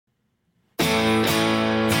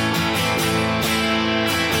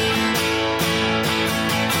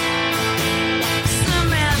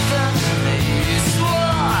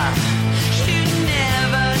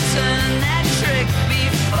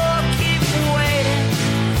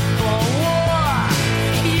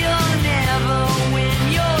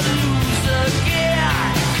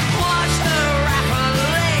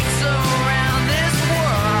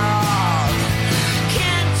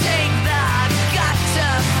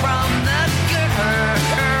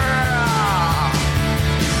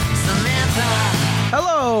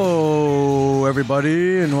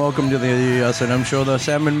everybody, and welcome to the S&M Show, the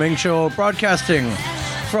Sam and Ming Show, broadcasting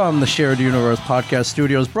from the Shared Universe Podcast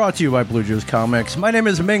Studios, brought to you by Blue Juice Comics. My name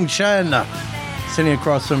is Ming Chen. Sitting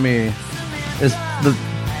across from me is the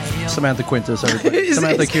Samantha Quintus, everybody.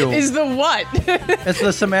 Samantha Q. Is the what? It's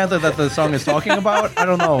the Samantha that the song is talking about. I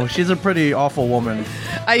don't know. She's a pretty awful woman.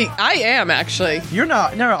 I am, actually. You're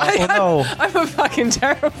not. You're awful. No. I'm a fucking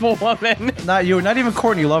terrible woman. Not you. Not even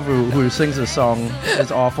Courtney Love, who sings this song, is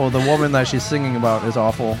awful. The woman that she's singing about is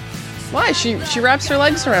awful. Why? She wraps her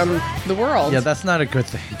legs around the world. Yeah, that's not a good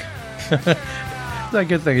thing. It's not a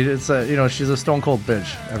good thing. It's she's a stone cold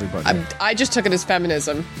bitch. Everybody. I just took it as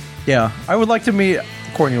feminism. Yeah, I would like to meet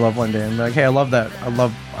Courtney Love one day and be like, hey, I love that.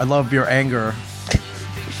 I love your anger.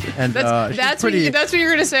 And that's what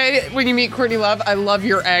you're gonna say when you meet Courtney Love. I love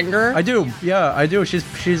your anger. I do. Yeah, I do.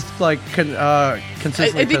 She's like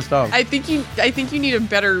consistently pissed off. I think you need a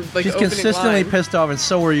better She's opening consistently line. pissed off, and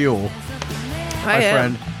so are you, my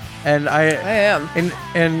friend. And I am.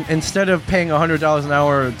 And instead of paying $100 an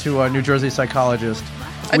hour to a New Jersey psychologist,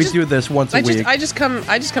 we do this once a week. I just come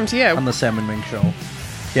to you on the Sam and Ming Show.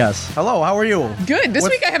 Yes. Hello. How are you? Good. This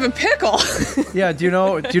week I have a pickle. Yeah. Do you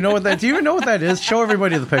know what that? Do you even know what that is? Show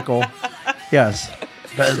everybody the pickle. Yes.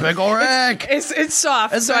 That's Pickle Rick. It's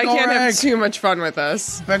soft, so I can't have too much fun with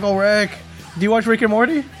this. Pickle Rick. Do you watch Rick and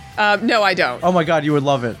Morty? No, I don't. Oh my God, you would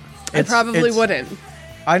love it. I probably wouldn't.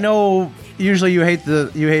 I know. Usually, you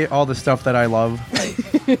hate all the stuff that I love,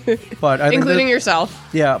 but including yourself.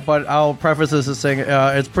 Yeah, but I'll preface this as saying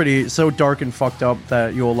it's pretty so dark and fucked up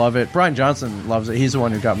that you'll love it. Brian Johnson loves it. He's the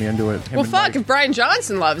one who got me into it. Well, fuck, if Brian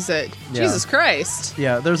Johnson loves it, yeah. Jesus Christ.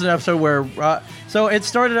 Yeah, there's an episode where so it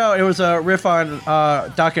started out. It was a riff on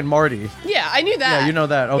Doc and Marty. Yeah, I knew that. Yeah, you know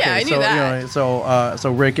that. Okay, yeah, I knew that.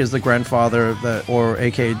 So Rick is the grandfather, or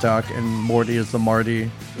AKA Doc, and Morty is the Marty.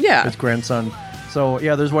 Yeah, his grandson. So,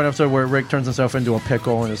 yeah, there's one episode where Rick turns himself into a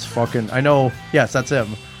pickle and is fucking... I know. Yes, that's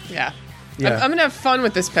him. Yeah. I'm going to have fun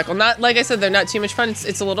with this pickle. Not like I said, they're not too much fun.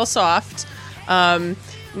 It's a little soft.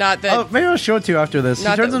 Not that... Oh, maybe I'll show it to you after this.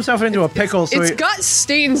 He turns himself into a pickle. It's got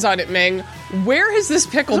stains on it, Ming. Where has this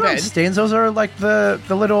pickle been? Stains? Those are like the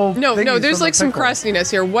little... No, there's like some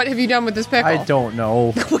crustiness here. What have you done with this pickle? I don't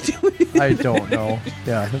know. I don't know.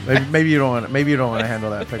 Yeah, maybe you don't want to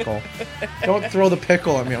handle that pickle. Don't throw the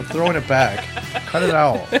pickle at me. I'm throwing it back. Cut it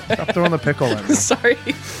out. Stop throwing the pickle at me. Sorry.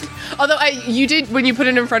 Although you did, when you put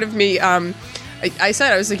it in front of me, I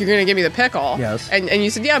said, I was like, you're going to give me the pickle. Yes. And you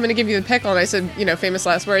said, yeah, I'm going to give you the pickle. And I said, famous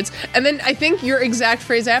last words. And then I think your exact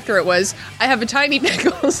phrase after it was, I have a tiny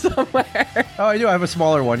pickle somewhere. Oh, I do. I have a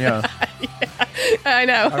smaller one, yeah. Yeah, I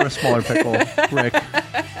know. I have a smaller pickle. Rick.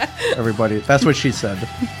 Everybody. That's what she said.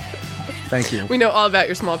 Thank you. We know all about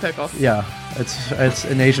your small pickle. Yeah. It's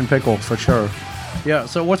an Asian pickle for sure. Yeah,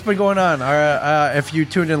 so what's been going on? If you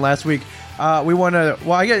tuned in last week, we want to...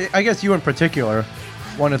 Well, I guess you in particular...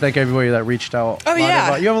 want to thank everybody that reached out. Oh,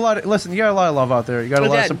 yeah. You have a lot of, listen, you got a lot of love out there. You got a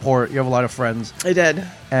lot of support. You have a lot of friends. I did.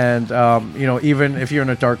 And, even if you're in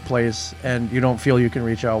a dark place and you don't feel you can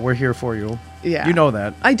reach out, we're here for you. Yeah. You know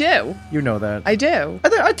that. I do. You know that. I do.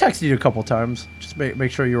 I texted you a couple times. Just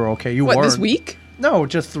make sure you were okay. You weren't. This week? No,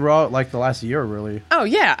 just throughout, like, the last year, really. Oh,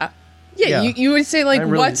 yeah. Yeah, you would say, like,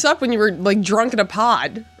 what's up when you were, like, drunk at a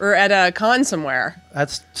pod or at a con somewhere.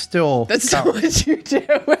 That's still what you do.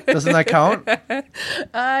 Doesn't that count? Yeah.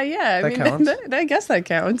 That counts? I guess that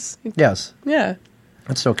counts. Yes. Yeah.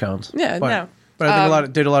 It still counts. Yeah, no. But I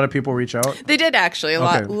think a lot of people reach out? They did, actually. A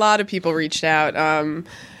lot of people reached out.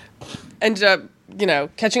 Ended up,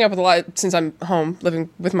 catching up with a lot since I'm home, living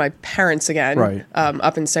with my parents again. Right.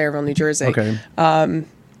 Up in Sayreville, New Jersey. Okay.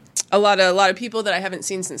 A lot of people that I haven't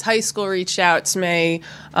seen since high school reached out to me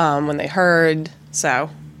when they heard. So,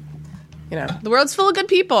 the world's full of good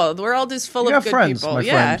people. The world is full of good friends, people. My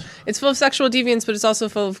yeah, friend. It's full of sexual deviants, but it's also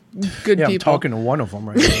full of good people. I'm talking to one of them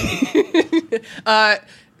right now.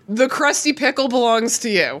 The crusty pickle belongs to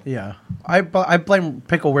you. Yeah, I blame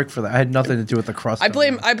Pickle Rick for that. I had nothing to do with the crust. I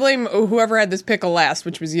blame whoever had this pickle last,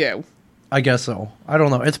 which was you. I guess so. I don't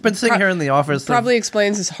know. It's been sitting here in the office. Probably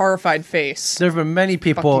explains his horrified face. There have been many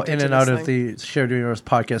people in and out of the Shared Universe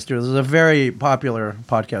podcast studio. This is a very popular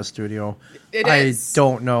podcast studio. It is. I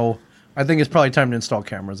don't know. I think it's probably time to install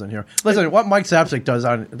cameras in here. Listen, what Mike Zapsik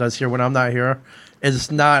does here when I'm not here is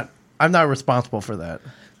not. I'm not responsible for that.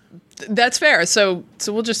 That's fair. So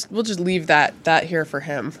we'll just leave that here for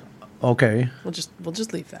him. Okay. We'll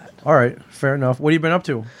just leave that. All right. Fair enough. What have you been up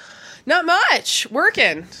to? Not much.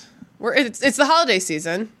 Working. It's the holiday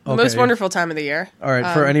season, the most wonderful time of the year. All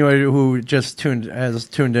right, for anybody who just tuned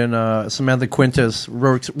in, Samantha Quintus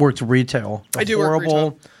works retail. I do work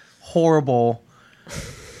retail. Horrible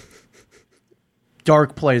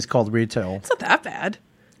dark place called retail. It's not that bad.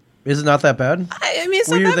 Is it not that bad? I mean, it's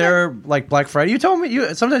Were not you that there bad. like Black Friday? You told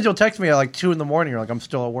me sometimes you'll text me at like 2 a.m. You're like, I'm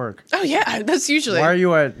still at work. Oh yeah, that's usually. Why are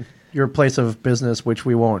you at your place of business, which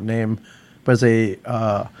we won't name, but it's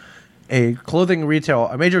a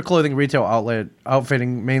major clothing retail outlet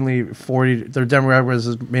outfitting mainly 40. Their demographic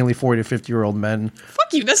is mainly 40 to 50-year-old men.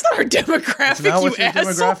 Fuck you. That's not our demographic. Now you what's your asshole.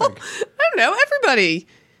 demographic? I don't know. Everybody.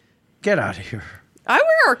 Get out of here. I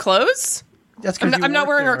wear our clothes. That's 'cause I'm not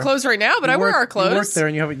wearing our clothes right now, but I wear our clothes. You work there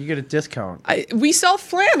and you get a discount. We sell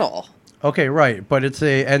flannel. Okay, right, but it's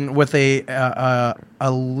with a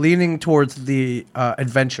leaning towards the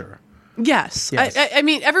adventure. Yes. Yes. I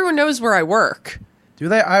mean, everyone knows where I work. Do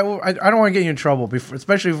they? I don't want to get you in trouble,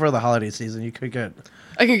 especially for the holiday season. You could get.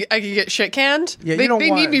 I can get shit canned. Yeah, they you don't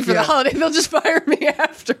need want- me for the yeah. holiday. They'll just fire me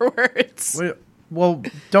afterwards. Well,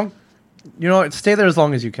 don't. You know what? Stay there as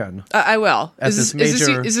long as you can. I will. At Is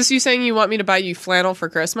this you saying you want me to buy you flannel for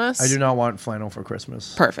Christmas? I do not want flannel for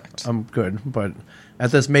Christmas. Perfect. I'm good, but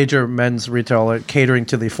at this major men's retailer catering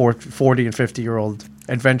to the 40 and 50-year-old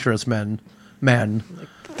adventurous men,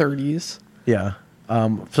 30s. yeah.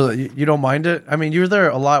 So you don't mind it? I mean, you were there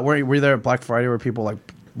a lot. Were you there at Black Friday where people like,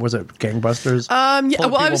 was it gangbusters? Yeah.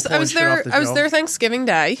 Well, I was pulling shit there. off the I was shelf? there Thanksgiving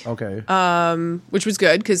Day. Okay. Which was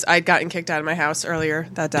good because I'd gotten kicked out of my house earlier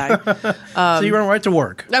that day. So you went right to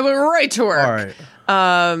work. I went right to work. All right.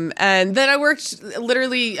 And then I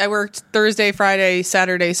worked Thursday, Friday,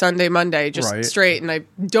 Saturday, Sunday, Monday, just Right. straight. And I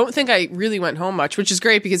don't think I really went home much, which is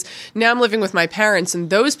great because now I'm living with my parents and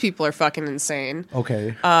those people are fucking insane.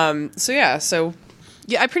 Okay. So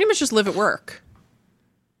I pretty much just live at work.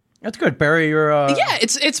 That's good, Barry. You're. Yeah,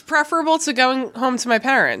 it's preferable to going home to my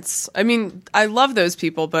parents. I mean, I love those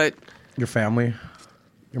people, but Your family,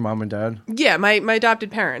 your mom and dad. yeah, my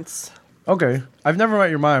adopted parents. Okay, I've never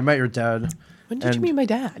met your mom. I met your dad. When did you meet my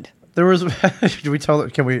dad? There was. Should we tell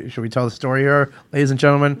the story here, ladies and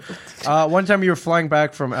gentlemen? One time you were flying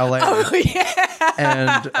back from LA. Oh yeah.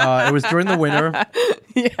 And it was during the winter.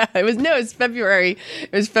 Yeah, it's February.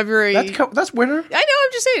 It was February. That's winter. I know,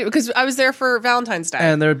 I'm just saying because I was there for Valentine's Day.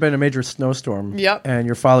 And there had been a major snowstorm. Yep. And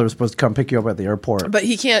your father was supposed to come pick you up at the airport. But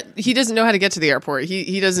he doesn't know how to get to the airport.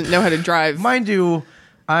 He doesn't know how to drive. Mind you,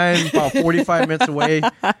 I'm about 45 minutes away.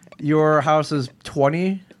 Your house is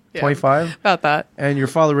 20, Yeah, 25. about that. And your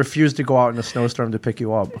father refused to go out in a snowstorm to pick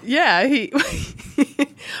you up. Yeah,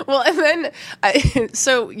 well, and then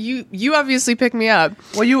so you obviously picked me up.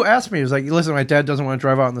 Well, you asked me. It was like, listen, my dad doesn't want to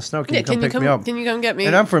drive out in the snow. Can you come pick me up? Can you come get me?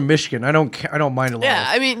 And I'm from Michigan. I don't mind a little. Yeah,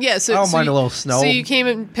 I mean, yeah. So I don't so mind you- a little snow. So you came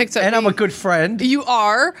and picked up. And me. I'm a good friend. You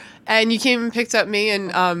are, and you came and picked up me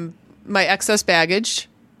and my excess baggage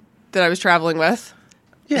that I was traveling with.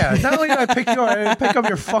 Yeah, not only did I pick you up, I pick up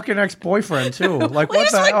your fucking ex-boyfriend too. Like, Well, what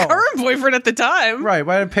he the was hell? my current boyfriend at the time. Right,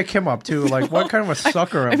 why did I pick him up too? Like, what kind of a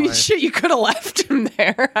sucker am I mean, I? shit, you could have left him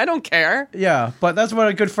there. I don't care. Yeah, but that's what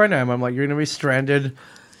a good friend I am. I'm like, you're gonna be stranded.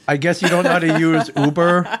 I guess you don't know how to use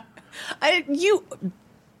Uber.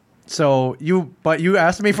 So you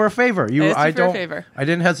asked me for a favor. I asked you for a favor. I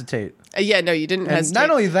didn't hesitate. Yeah, no, you didn't And hesitate. not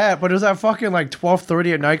only that, but it was at fucking like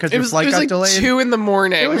 12:30 at night because your flight got like delayed. 2 in the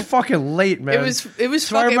morning. It was fucking late, man. It was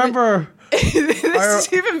So I fucking. remember. This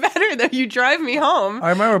is even better though. You drive me home. I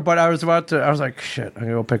remember, but I was like, shit, I'm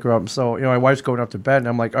gonna go pick her up. So, my wife's going up to bed, and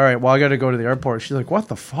I'm like, all right, well, I gotta go to the airport. She's like, what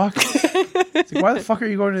the fuck? She's like, why the fuck are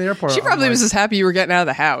you going to the airport? She I'm probably like, was just happy you were getting out of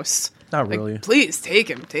the house. Not Like, really. please take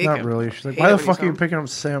him. Not really. She's like, Hate why it the when fuck he's are you home. picking up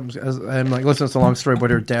Sam's? I'm like, listen, it's a long story,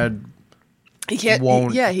 but her dad He can't.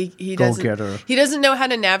 won't He go doesn't. get her. He doesn't know how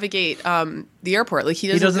to navigate the airport. Like he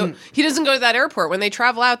doesn't go to that airport. When they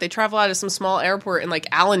travel out of some small airport in like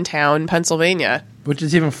Allentown, Pennsylvania. which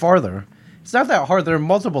is even farther. It's not that hard. There are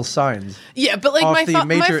multiple signs. Yeah, but like Off my the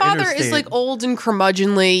major father is interstate. like old and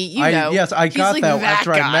curmudgeonly. Yes, I He's got like that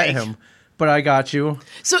after I guy. met him. But I got you.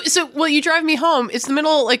 So well, you drive me home. It's the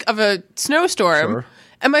middle like of a snowstorm, Sure.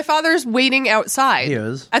 and my father's waiting outside. He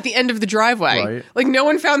is. At the end of the driveway. Right. Like no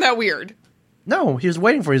one found that weird. No, he was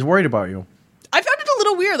waiting for you. He's worried about you. I found it a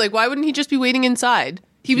little weird. Like why wouldn't he just be waiting inside?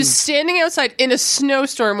 He was standing outside in a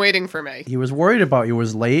snowstorm waiting for me. He was worried about you. It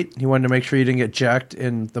was late. He wanted to make sure you didn't get jacked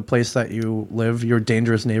in the place that you live, your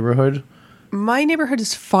dangerous neighborhood. My neighborhood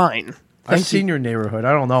is fine. I've seen your neighborhood.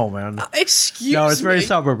 I don't know, man. Excuse me. No, it's very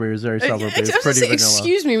suburban. It's very suburban. I was It's gonna pretty say, vanilla.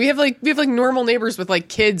 excuse me. We have like normal neighbors with like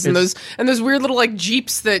kids and It's- those weird little like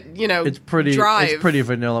Jeeps that It's pretty. drive. It's pretty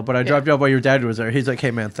vanilla. But I dropped you off while your dad was there. He's like,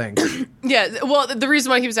 "Hey, man, thanks." Yeah. Well, the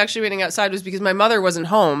reason why he was actually waiting outside was because my mother wasn't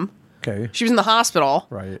home. Okay. She was in the hospital.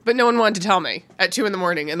 Right. But no one wanted to tell me at 2 a.m.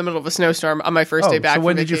 in the middle of a snowstorm on my first day back. So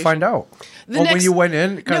when did you find out? When you went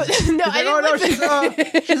in? No, I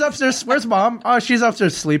didn't she's upstairs. Where's mom? Oh, she's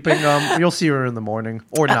upstairs sleeping. You'll see her in the morning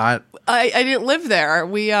or not. I didn't live there.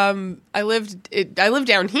 I lived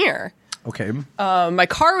down here. Okay. My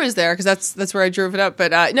car was there because that's where I drove it up.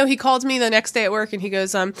 But no, he called me the next day at work and he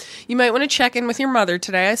goes, you might want to check in with your mother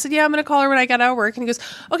today. I said, yeah, I'm going to call her when I get out of work. And he goes,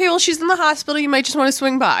 okay, well, she's in the hospital. You might just want to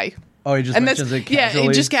swing by. Oh, he just mentions it casually?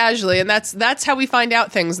 Yeah, just casually. And that's how we find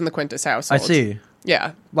out things in the Quintus household. I see.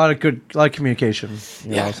 Yeah. A lot of communication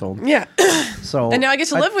in your household. Yeah. So and now I get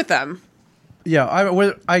to live with them. Yeah,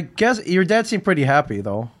 I guess your dad seemed pretty happy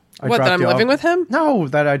though. That I'm living with him? No,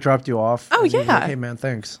 that I dropped you off. Oh, yeah. Like, hey, man,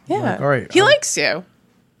 thanks. Yeah. Like, all right. He likes you.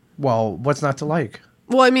 Well, what's not to like?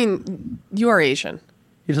 Well, I mean, you are Asian.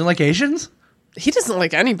 He doesn't like Asians? He doesn't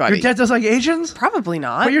like anybody. Your dad doesn't like Asians? Probably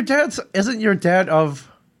not. But isn't your dad of...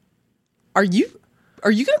 Are you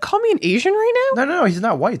going to call me an Asian right now? No, he's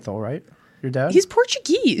not white though, right? Your dad? He's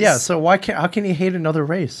Portuguese. Yeah, so how can he hate another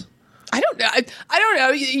race? I don't know. I don't know.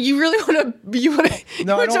 You really want to?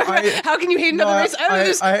 No, I don't. How can you hate another race? I don't know.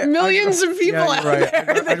 There's millions of people out there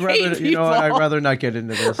that I'd rather, hate people. I'd rather not get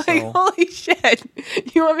into this. Like, So. holy shit!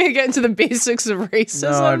 You want me to get into the basics of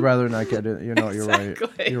racism? No, I'd rather not get it. You're Exactly.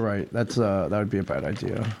 right. You're right. That would be a bad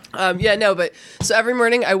idea. But so every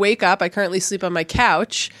morning I wake up. I currently sleep on my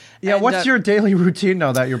couch. Yeah, and, what's your daily routine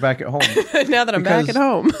now that you're back at home? Now that I'm back at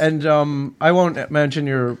home. And I won't mention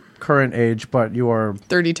your current age, but you are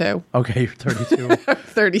 32. Okay, 32.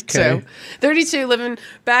 32. Okay. 32, living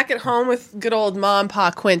back at home with good old mom,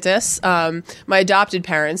 pa Quintus, my adopted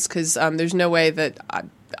parents, because there's no way that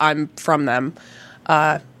I'm from them.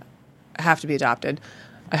 I have to be adopted.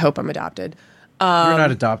 I hope I'm adopted. You're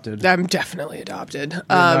not adopted. I'm definitely adopted. You're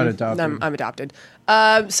not adopted. I'm adopted.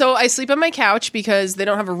 So I sleep on my couch because they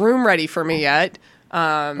don't have a room ready for me yet.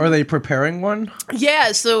 Are they preparing one?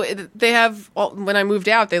 Yeah, so they have. When I moved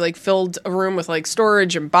out, they filled a room with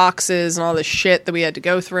storage and boxes and all this shit that we had to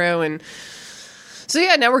go through, and so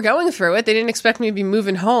yeah, now we're going through it. They didn't expect me to be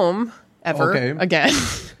moving home ever again,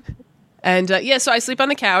 and so I sleep on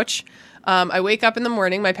the couch. I wake up in the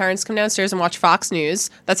morning. My parents come downstairs and watch Fox News.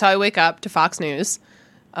 That's how I wake up, to Fox News.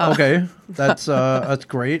 Okay, that's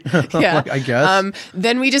great. Yeah, I guess.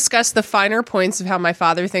 Then we discuss the finer points of how my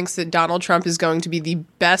father thinks that Donald Trump is going to be the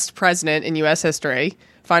best president in U.S. history.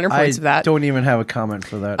 Finer points of that. I don't even have a comment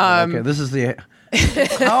for that. Okay, this is the.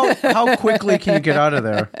 How quickly can you get out of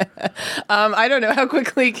there? I don't know. How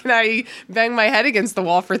quickly can I bang my head against the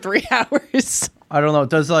wall for 3 hours? I don't know.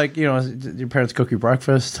 Does your parents cook you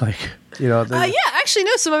breakfast? Yeah, actually,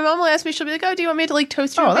 no. So my mom will ask me, she'll be like, oh, do you want me to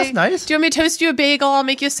toast you a bagel? That's nice. Do you want me to toast you a bagel? I'll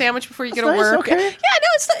make you a sandwich before you get to work. Okay. Yeah, no,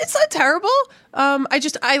 it's not terrible.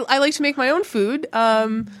 I like to make my own food.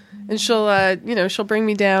 And she'll bring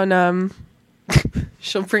me down,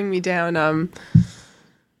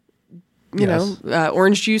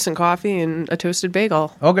 orange juice and coffee and a toasted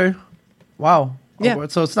bagel. Okay. Wow. Yeah. Oh,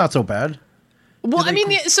 so it's not so bad. Well,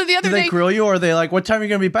 so the other day... Do they grill you, or are they like, what time are you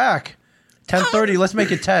going to be back? 10:30. Let's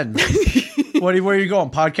make it 10. Where are you going?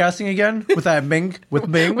 Podcasting again? With that Ming? With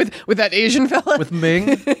Ming? with that Asian fella? With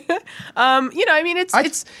Ming?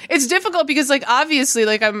 It's difficult because, obviously,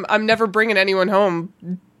 I'm never bringing anyone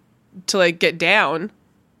home to, get down.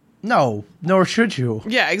 No, nor should you.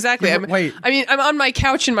 Yeah, exactly. Wait. I'm on my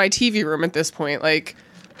couch in my TV room at this point.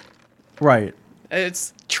 Right.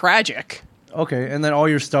 It's tragic. Okay, and then all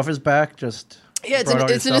your stuff is back?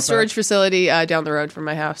 It's in a storage facility down the road from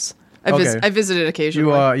my house. I visited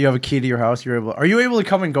occasionally. You have a key to your house? Are you able to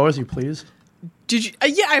come and go as you please? Did you?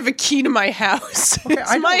 Yeah, I have a key to my house. Okay,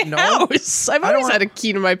 it's my house. I've always had a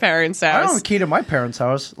key to my parents' house. I don't have a key to my parents'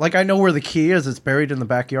 house. I know where the key is. It's buried in the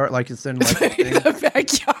backyard. It's in the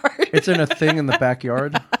backyard. It's in a thing in the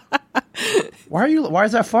backyard. Why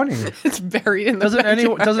is that funny? It's buried in the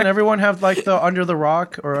backyard. Doesn't everyone have the under the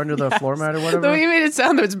rock or under the floor mat or whatever? The way you made it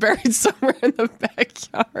sound that it's buried somewhere in the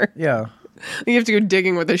backyard. Yeah. You have to go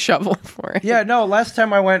digging with a shovel for it. Yeah, no, last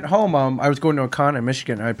time I went home, I was going to a con in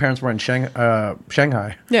Michigan. My parents were in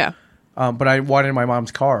Shanghai. Yeah. But I wanted my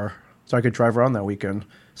mom's car so I could drive around that weekend.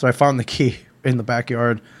 So I found the key in the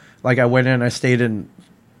backyard. I went in, I stayed in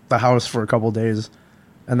the house for a couple of days,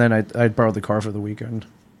 and then I borrowed the car for the weekend.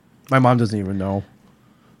 My mom doesn't even know.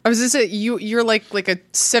 I was just saying, you're like a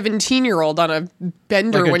 17-year-old on a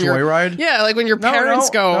bender when you're joyride. Yeah, when your parents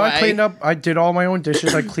go away. I cleaned up. I did all my own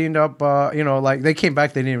dishes. I cleaned up. They came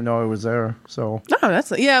back. They didn't even know I was there. So my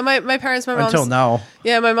parents. My mom until now.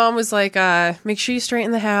 Yeah, my mom was like, make sure you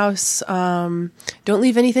straighten the house. Don't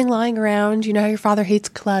leave anything lying around. You know how your father hates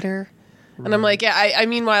clutter. And I'm like, yeah. I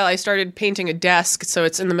meanwhile, I started painting a desk, so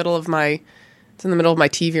it's in the middle of my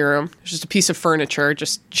TV room. It's just a piece of furniture,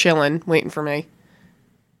 just chilling, waiting for me.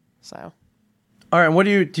 So. All right. What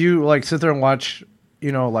do you like? Sit there and watch?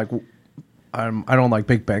 Like I don't like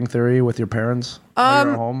Big Bang Theory with your parents while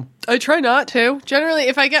you're at home. I try not to. Generally,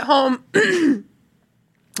 if I get home, and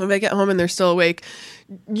they're still awake,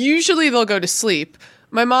 usually they'll go to sleep.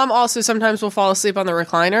 My mom also sometimes will fall asleep on the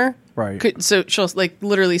recliner. Right. So she'll like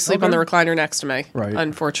literally sleep on the recliner next to me. Right.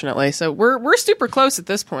 Unfortunately, so we're super close at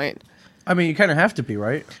this point. I mean, you kind of have to be,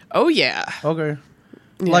 right? Oh yeah. Okay.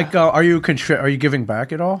 Yeah. Like, are you giving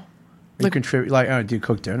back at all? You contribute, like, do you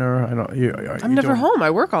cook dinner? I don't. I'm never home.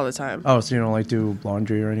 I work all the time. Oh, so you don't like do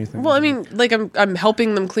laundry or anything? Well, I mean, like I'm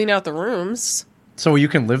helping them clean out the rooms. So you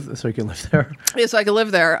can live there. Yeah, so I can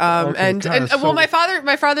live there. Okay, Well, my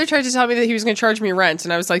father tried to tell me that he was going to charge me rent,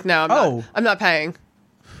 and I was like, no, I'm not paying.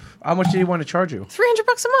 How much do you want to charge you?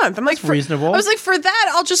 $300 a month. I'm like, reasonable. I was like, for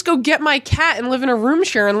that, I'll just go get my cat and live in a room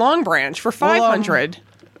share in Long Branch for $500.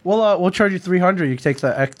 We'll charge you $300. You can take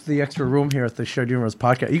the extra room here at the Shared Universe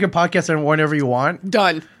podcast. You can podcast in whenever you want.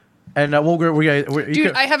 Done. And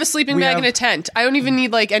Dude, I have a sleeping bag and a tent. I don't even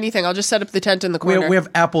need like anything. I'll just set up the tent in the corner. We have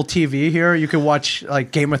Apple TV here. You can watch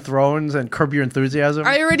like Game of Thrones and Curb Your Enthusiasm.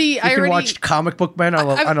 You can watch Comic Book Men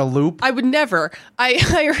on a loop. I would never.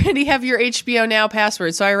 I already have your HBO Now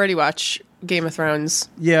password, so I already watch Game of Thrones.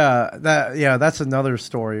 That's another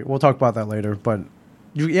story. We'll talk about that later. But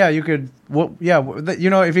you could. Well,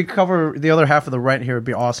 if you cover the other half of the rent here, it'd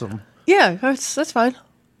be awesome. Yeah, that's fine.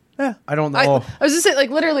 Yeah. I don't know. I was just saying,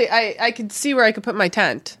 like, literally, I could see where I could put my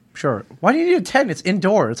tent. Sure. Why do you need a tent? It's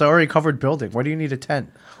indoor. It's an already covered building. Why do you need a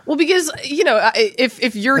tent? Well, because,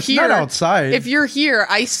 if you're it's here... not outside. If you're here,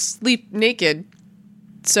 I sleep naked.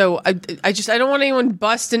 So I don't want anyone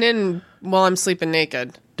busting in while I'm sleeping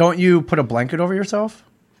naked. Don't you put a blanket over yourself?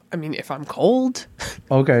 I mean, if I'm cold.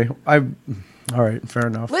 Okay. All right. Fair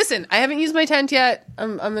enough. Listen, I haven't used my tent yet.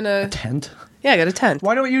 I'm going to... A tent? Yeah, I got a tent.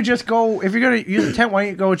 Why don't you just go, if you're going to use a tent, why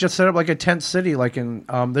don't you go just set up like a tent city, like in,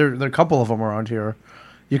 there are a couple of them around here.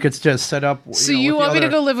 You could just set up. So you want me to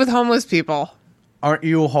go live with homeless people? Aren't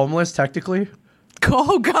you homeless, technically?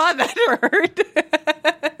 Oh, God, that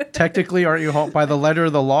hurt. Technically, aren't you by the letter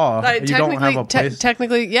of the law? You don't have a place.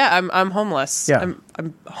 Technically, yeah, I'm homeless. Yeah.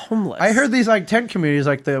 I'm homeless. I heard these like tent communities,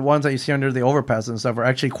 like the ones that you see under the overpass and stuff, are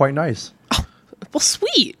actually quite nice. Oh, well,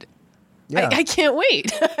 sweet. Yeah. I can't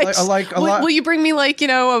wait. Will you bring me like,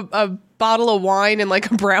 a bottle of wine in like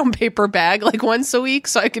a brown paper bag like once a week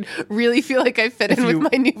so I could really feel like I fit in with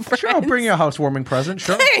my new friends? Sure, I'll bring you a housewarming present.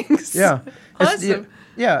 Sure. Thanks. Yeah. Awesome.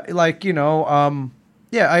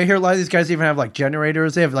 I hear a lot of these guys even have like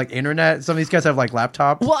generators. They have like internet. Some of these guys have like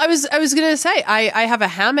laptops. Well, I was gonna say I have a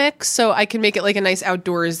hammock, so I can make it like a nice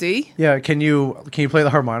outdoorsy. Yeah, can you play the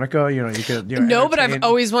harmonica? You can. No, but I've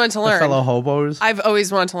always wanted to learn. Fellow hobos. I've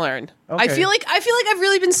always wanted to learn. Okay. I feel like I've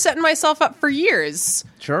really been setting myself up for years.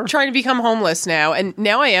 Sure. Trying to become homeless now, and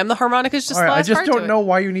now I am. The harmonica's just. All right, the last I just part to don't it. know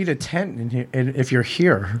why you need a tent in here, if you're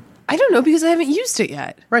here. I don't know because I haven't used it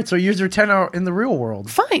yet. Right, so use your tent out in the real world.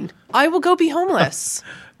 Fine, I will go be homeless.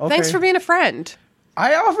 Okay. Thanks for being a friend.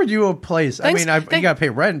 I offered you a place. Thanks, you got to pay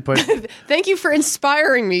rent, but... Thank you for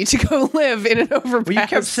inspiring me to go live in an overpass. Well, you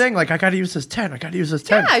kept saying, like, I got to use this tent. Yeah,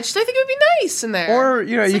 I think it would be nice in there. Or,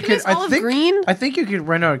 you like could... Nice olive green. I think you could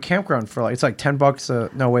rent out a campground for, like, it's like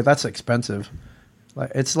 $10. No, wait, that's expensive.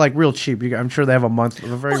 Like, it's, like, real cheap. I'm sure they have a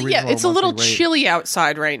very reasonable it's a little rate. chilly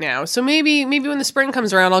outside right now. So maybe when the spring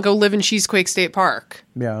comes around, I'll go live in Cheesequake State Park.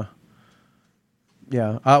 Yeah.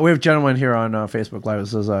 Yeah, we have a gentleman here on Facebook Live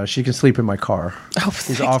that says she can sleep in my car. Oh,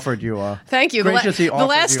 he's offered you. Thank you. The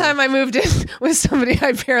last time I moved in with somebody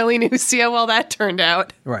I barely knew. See how well that turned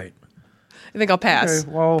out. Right. I think I'll pass. Okay,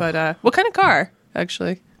 well, but what kind of car,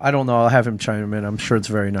 actually? I don't know. I'll have him chime in. I'm sure it's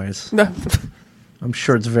very nice. I'm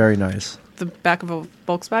sure it's very nice. The back of a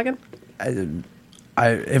Volkswagen?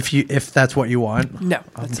 If that's what you want. No,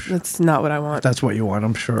 that's not what I want. If that's what you want.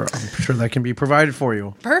 I'm sure that can be provided for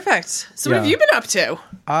you. Perfect. So what have you been up to?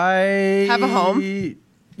 I have a home.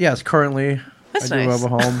 Yes, currently. That's I do nice.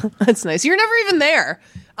 have a home. That's nice. You're never even there.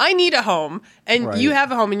 I need a home, and Right. you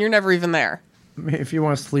have a home, and you're never even there. I mean, if you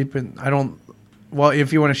want to sleep in,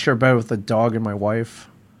 if you want to share a bed with a dog and my wife,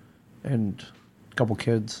 and a couple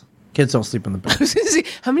kids. Kids don't sleep in the bed.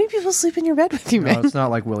 How many people sleep in your bed with you, man? No, it's not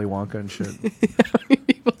like Willy Wonka and shit. How many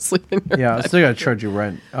people sleep in your Yeah, bed? I still got to charge you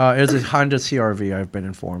rent. It's a Honda CRV, I've been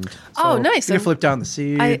informed. Oh, nice. You can flip down the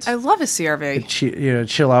seats. I love a CRV.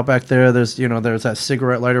 Chill out back there. There's that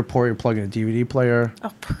cigarette lighter port. You plug in a DVD player.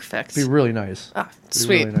 Oh, perfect. It'd be really nice. Ah,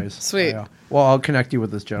 sweet. Really nice. Sweet. Yeah. Well, I'll connect you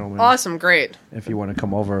with this gentleman. Awesome. Great. If you want to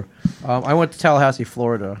come over. I went to Tallahassee,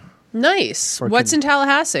 Florida. Nice. For What's in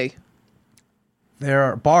Tallahassee? There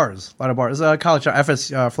are bars, a lot of bars. College, FS,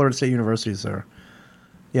 Florida State University is there.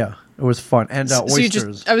 Yeah, it was fun. And So you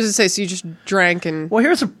oysters. just, I was going to say, so you just drank and... Well,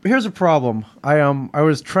 here's a problem. I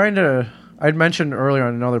was trying to. I'd mentioned earlier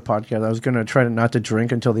on another podcast I was going to try not to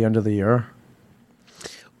drink until the end of the year.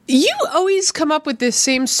 You always come up with this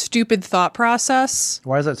same stupid thought process.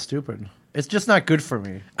 Why is that stupid? It's just not good for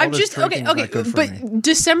me. All I'm this just okay, drinking is not good for me. but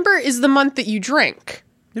December is the month that you drink.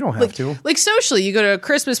 You don't have to. Like socially, you go to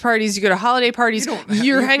Christmas parties, you go to holiday parties.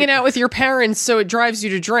 You're hanging out with your parents, so it drives you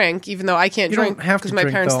to drink. Even though I can't You drink don't have to because my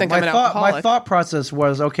drink, parents though. think I'm an My alcoholic. thought process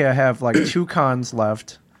was, okay, I have like 2 cons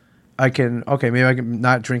left. Maybe I can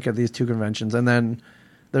not drink at these 2 conventions, and then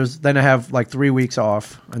I have like 3 weeks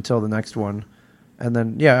off until the next one, and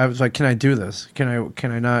then I was like, can I do this? Can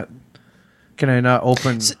I not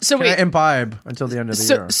open? So can wait. I imbibe until the end of the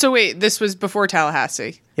year? So wait, this was before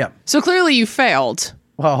Tallahassee. Yeah. So clearly you failed.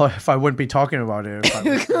 Well, if I wouldn't be talking about it. If I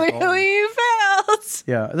was Clearly you failed.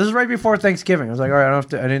 Yeah, this is right before Thanksgiving. I was like, all right, I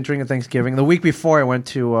didn't drink at Thanksgiving. The week before, I went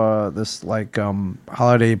to this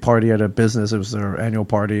holiday party at a business. It was their annual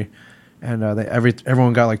party, and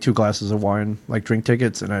everyone got like 2 glasses of wine, like drink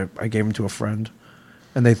tickets, and I gave them to a friend,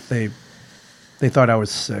 and they thought I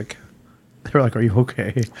was sick. They were like, "Are you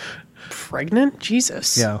okay?" Pregnant?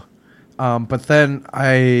 Jesus. Yeah. But then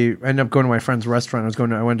I ended up going to my friend's restaurant.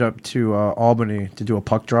 I went up to Albany to do a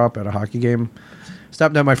puck drop at a hockey game.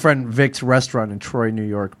 Stopped at my friend Vic's restaurant in Troy, New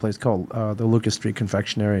York, a place called the Lucas Street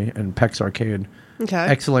Confectionery and Peck's Arcade. Okay.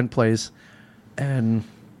 Excellent place. And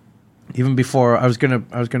even before I was gonna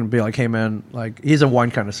be like, hey man, like he's a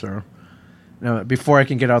wine connoisseur. Now before I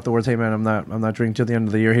can get out the words, hey man, I'm not drinking till the end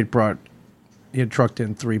of the year. He had trucked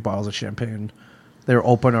in 3 bottles of champagne. They were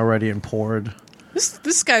open already and poured.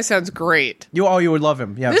 This guy sounds great. You would love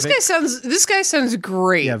him. Yeah. This guy sounds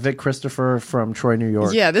great. Yeah, Vic Christopher from Troy, New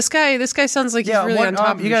York. Yeah, this guy sounds like he's really on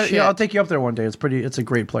top of his shit. Yeah, I'll take you up there one day. It's a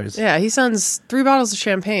great place. Yeah, he sounds 3 bottles of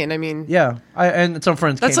champagne. I mean, Yeah, and some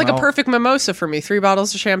friends. that's came like out. a perfect mimosa for me. 3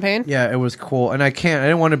 bottles of champagne. Yeah, it was cool, and I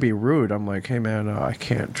didn't want to be rude. I'm like, hey man, I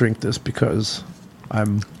can't drink this because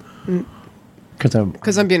I'm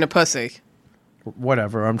Because I'm being a pussy.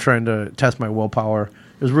 whatever. I'm trying to test my willpower.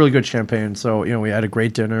 It was really good champagne. So we had a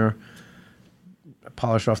great dinner. I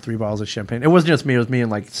polished off 3 bottles of champagne. It wasn't just me. It was me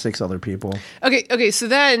and like 6 other people. Okay. So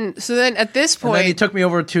then at this And then he point, took me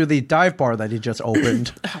over to the dive bar that he just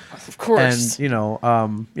opened. of course. And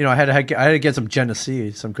I had to get some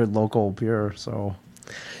Genesee, some good local beer. So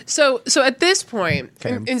So at this point,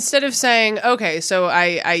 Okay. instead of saying, okay, so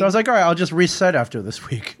I I was like, all right, I'll just reset after this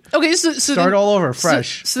week. okay, so Start then, all over,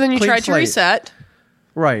 fresh. So then you Clean tried to slate. reset.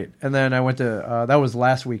 Right, and then I went to that was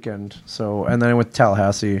last weekend. And then I went to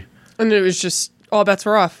Tallahassee. And it was just all bets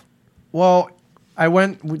were off. Well,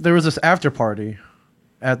 there was this after party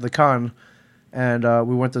at the con, and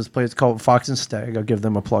we went to this place called Fox and Stag. I'll give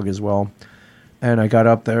them a plug as well. And I got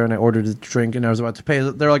up there and I ordered a drink and I was about to pay.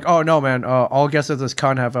 They're like, "Oh no, man! All guests at this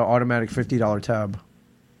con have an automatic $50 tab."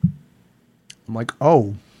 I'm like,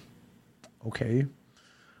 "Oh, okay.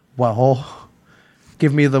 Well,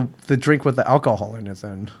 give me the drink with the alcohol in it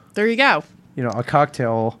then. There you go. A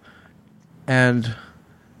cocktail and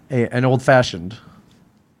an old fashioned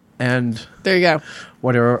and There you go.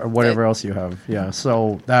 whatever else you have." Yeah,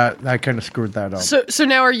 so that kind of screwed that up. So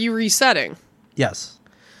now are you resetting? Yes.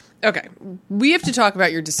 Okay, we have to talk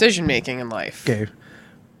about your decision making in life.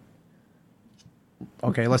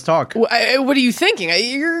 Okay, let's talk. What are you thinking?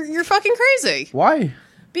 You're fucking crazy. Why?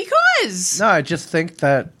 Because No, I just think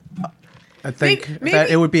that Maybe- that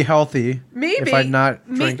it would be healthy maybe- if I not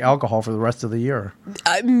may- drink alcohol for the rest of the year.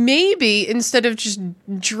 Maybe instead of just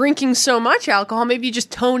drinking so much alcohol, maybe you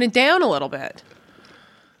just tone it down a little bit.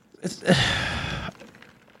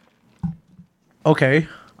 Okay,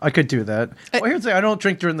 I could do that. Well, here's the thing. I don't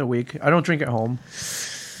drink during the week. I don't drink at home.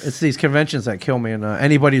 It's these conventions that kill me, and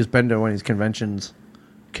anybody who's been to one of these conventions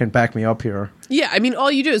can back me up here. Yeah, I mean,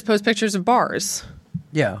 all you do is post pictures of bars.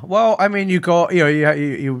 Yeah. Well, I mean, you go,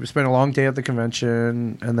 you spend a long day at the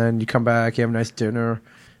convention, and then you come back, you have a nice dinner,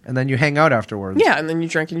 and then you hang out afterwards. Yeah, and then you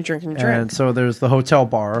drink and you drink and you drink. And so there's the hotel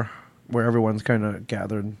bar where everyone's kind of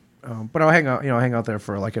gathered. But I'll hang out there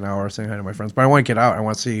for like an hour, saying hi to my friends. But I want to get out. I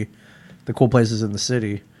want to see the cool places in the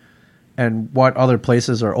city, and what other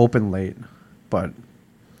places are open late. But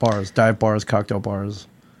bars, dive bars, cocktail bars,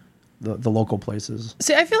 the local places.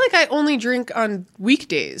 See, I feel like I only drink on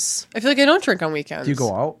weekdays. I feel like I don't drink on weekends. Do you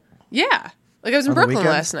go out? Yeah. Like I was in On the Brooklyn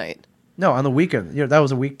weekends? last night. No, on the weekend. That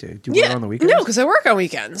was a weekday. Do you go out on the weekends? No, because I work on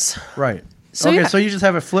weekends. Right. So Okay, yeah. so you just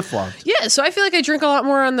have it flip-flopped. Yeah, so I feel like I drink a lot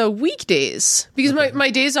more on the weekdays because my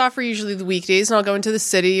days off are usually the weekdays, and I'll go into the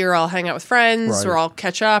city or I'll hang out with friends Right. or I'll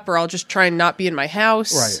catch up or I'll just try and not be in my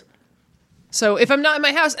house. Right. So if I'm not in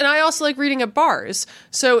my house, and I also like reading at bars.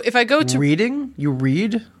 So if I go to Reading? You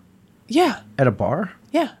read yeah, at a bar?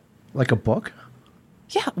 yeah, Like a book?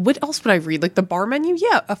 yeah. What else would I read? Like the bar menu?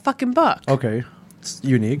 Yeah, a fucking book. Okay. It's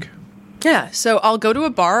unique. Yeah. So I'll go to a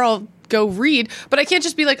bar. I'll go read, but I can't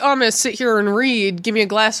just be like, oh, I'm gonna sit here and read. Give me a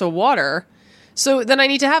glass of water. So then I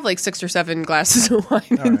need to have like 6 or 7 glasses of wine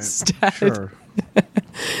All right. instead. Sure.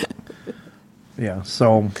 Yeah,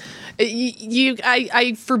 so...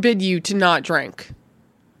 I forbid you to not drink.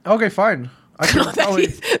 Okay, fine. I can probably...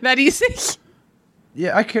 That easy?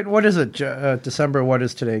 Yeah, I can... What is it? December, what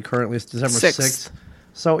is today? Currently, it's December 6th.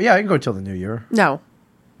 So, yeah, I can go till the new year. No,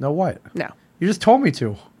 No, what? no. You just told me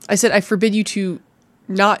to. I said I forbid you to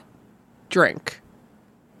not drink.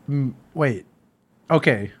 Wait.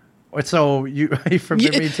 Okay. So, you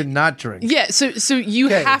forbid me to not drink. Yeah, so you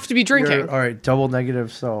Okay. have to be drinking. You're- all right, double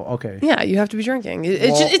negative, so, okay. Yeah, you have to be drinking. Well-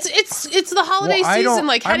 It's the holiday Well, I season. don't-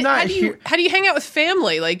 Like, I'm not how do you hang out with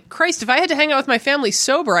family? Like, Christ, if I had to hang out with my family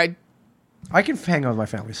sober, I'd. I can hang out with my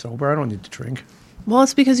family sober. I don't need to drink. Well,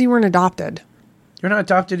 it's because you weren't adopted. You're not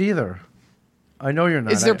adopted either. I know you're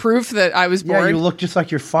not. Is there proof that I was Yeah, born? you look just like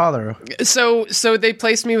your father. So they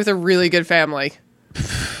placed me with a really good family.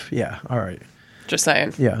 Yeah, all right. Just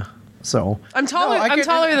saying. Yeah. So I'm taller. I'm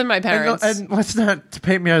taller than my parents. And let's not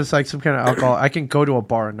paint me as like some kind of alcohol. I can go to a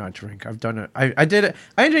bar and not drink. I've done it. I did it.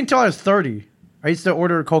 I didn't drink until I was 30. I used to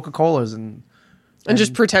order Coca-Colas and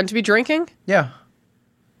just pretend to be drinking. yeah.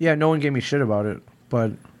 No one gave me shit about it.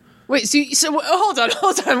 But Wait, so hold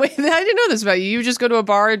on. Wait, I didn't know this about you. You just go to a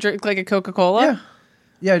bar and drink like a Coca-Cola?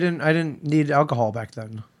 yeah, I didn't need alcohol back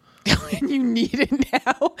then. And you need it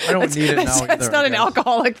now. I don't need it now That's either, not I an guess.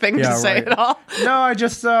 alcoholic thing to say right. at all. No, I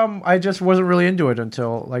just wasn't really into it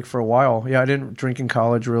until like for a while. Yeah, I didn't drink in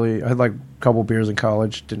college really. I had like a couple beers in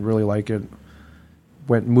college. Didn't really like it.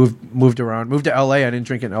 Moved around. Moved to LA. I didn't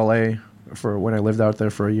drink in LA for when I lived out there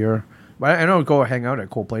for a year. But I don't go hang out at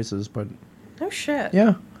cool places. But Oh shit.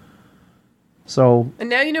 yeah. So And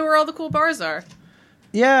now you know where all the cool bars are.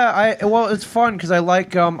 yeah, it's fun because I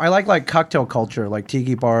like cocktail culture, like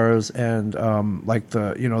tiki bars and like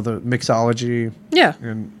the mixology Yeah.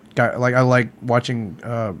 and I like watching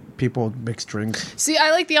people mix drinks. See,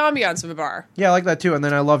 I like the ambiance of a bar. Yeah, I like that too. And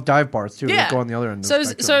then I love dive bars too. Yeah. That go on the other end. Of So, the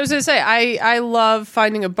so spectrum. I was gonna say, I love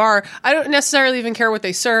finding a bar. I don't necessarily even care what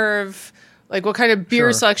they serve, like what kind of beer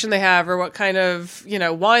Sure. selection they have, or what kind of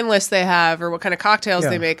wine list they have, or what kind of cocktails Yeah.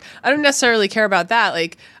 they make. I don't necessarily care about that.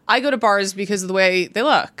 Like, I go to bars because of the way they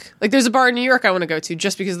look. Like, there's a bar in New York I want to go to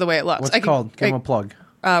just because of the way it looks. What's it called? Give them a plug.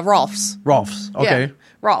 Rolf's. Rolf's. Okay. Yeah,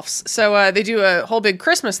 Rolf's. So they do a whole big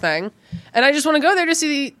Christmas thing, and I just want to go there to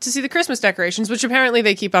see the Christmas decorations, which apparently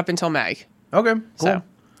they keep up until May. Okay. Cool. So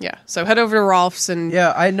yeah, so head over to Rolf's and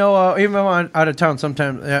Yeah, I know. Even when I'm out of town,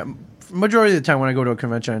 sometimes majority of the time when I go to a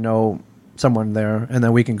convention, I know someone there, and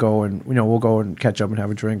then we can go and we'll go and catch up and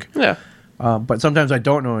have a drink. yeah. But sometimes I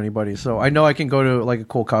don't know anybody, so I know I can go to like a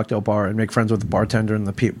cool cocktail bar and make friends with the bartender and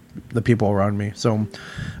the people around me. So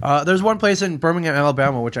there's one place in Birmingham,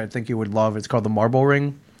 Alabama, which I think you would love. It's called the Marble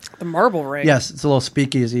Ring. The Marble Ring. Yes, it's a little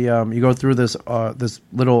speakeasy. You go through this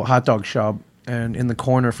little hot dog shop, and in the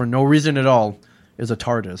corner, for no reason at all, is a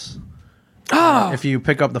TARDIS. Oh. If you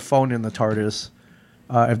pick up the phone in the TARDIS,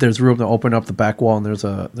 if there's room to open up the back wall, and there's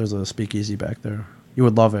a speakeasy back there, you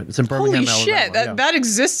would love it. It's in Birmingham, Holy shit! Alabama. That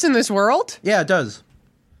exists in this world. Yeah, it does.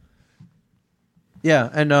 Yeah,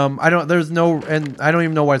 and I don't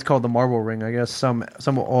even know why it's called the Marble Ring. I guess some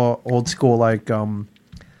old school like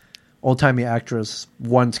old timey actress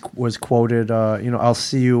once was quoted. I'll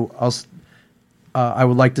see you. I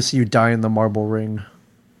would like to see you die in the Marble Ring.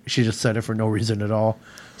 She just said it for no reason at all.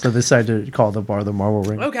 So they decided to call the bar the Marble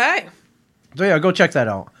Ring. Okay. So yeah, go check that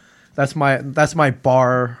out. That's my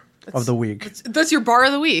bar of the week. That's your bar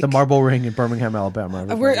of the week. The Marble Ring in Birmingham, Alabama.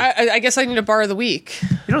 I guess I need a bar of the week.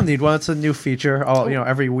 You don't need one. It's a new feature.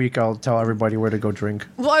 Every week I'll tell everybody where to go drink.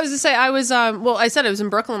 Well, I was to say I was. I said I was in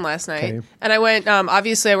Brooklyn last night, Okay. and I went.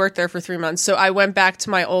 Obviously, I worked there for 3 months, so I went back to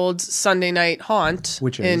my old Sunday night haunt,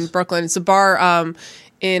 Which in is? Brooklyn. It's a bar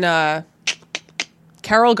in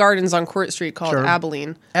Carroll Gardens on Court Street called Sure.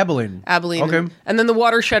 Abilene. Abilene. Abilene. Okay. And then the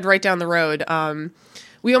watershed right down the road.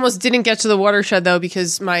 We almost didn't get to the watershed though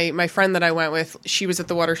because my friend that I went with, she was at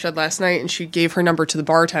the watershed last night and she gave her number to the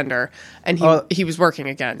bartender and he was working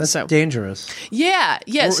again. That's so dangerous. yeah.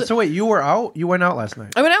 So wait, you were out? You went out last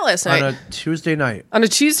night? I went out last night On a Tuesday night. on a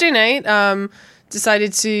Tuesday night.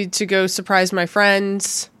 Decided to go surprise my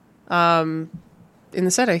friends in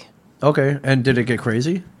the city. Okay, and did it get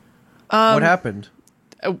crazy? What happened?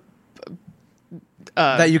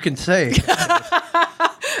 That you can say.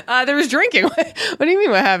 There was drinking. What do you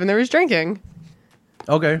mean what happened? There was drinking.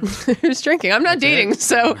 Okay. There was drinking. I'm not dating,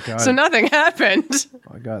 so nothing happened.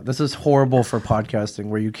 Oh my God, this is horrible for podcasting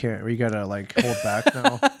where you gotta like hold back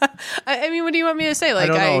now. I mean, what do you want me to say? Like,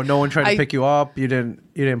 I don't know. No one tried to pick you up. You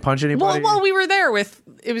didn't punch anybody. Well, we were there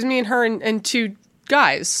it was me and her and two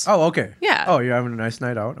guys. Oh, okay. Yeah. Oh, you're having a nice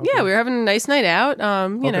night out. Okay. Yeah, we were having a nice night out.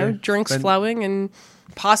 You know, drinks flowing and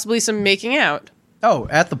possibly some making out. Oh,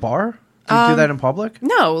 at the bar? Do you do that in public?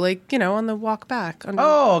 No, like, you know, on the walk back.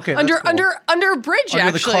 Okay. Under cool. under a bridge,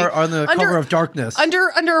 under actually. On the cover of darkness.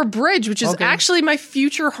 Under a bridge, which is actually my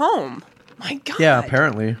future home. My God. Yeah,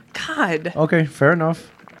 apparently. God. Okay, fair enough.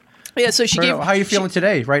 Yeah, so How are you feeling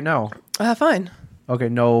today, right now? Fine. Okay,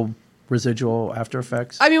 no residual after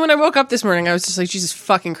effects? I mean, when I woke up this morning, I was just like, Jesus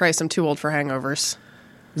fucking Christ, I'm too old for hangovers.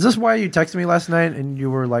 Is this why you texted me last night and you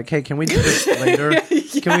were like, "Hey, can we do this later?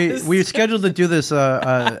 Yes. We scheduled to do this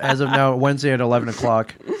as of now Wednesday at 11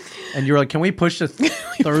 o'clock, and you were like, "Can we push to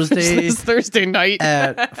Thursday? This Thursday night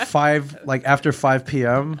at 5, like after 5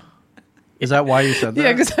 p.m." Is that why you said that?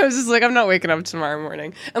 Yeah, because I was just like, I'm not waking up tomorrow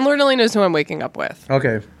morning, and Lord only knows who I'm waking up with.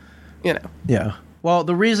 Okay. You know. Yeah. Well,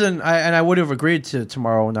 the reason I would have agreed to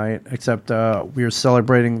tomorrow night, except we are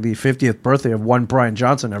celebrating the 50th birthday of one Brian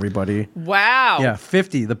Johnson. Everybody. Wow. Yeah,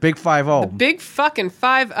 50, the big 50. Big fucking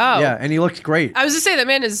 50. Yeah, and he looks great. I was to say that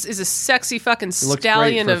man is a sexy fucking He looks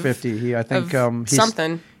stallion great for of 50. I think he's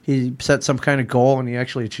something. He set some kind of goal and he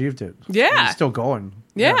actually achieved it. Yeah. And he's still going.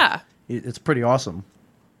 Yeah. It's pretty awesome.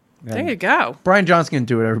 And there you go. Brian Johnson can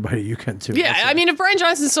do it. Everybody, you can too. Yeah, I mean, if Brian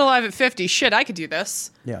Johnson's still alive at 50, shit, I could do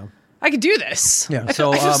this. Yeah. I could do this. Yeah. I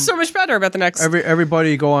feel so much better about the next.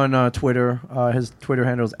 Everybody go on Twitter. His Twitter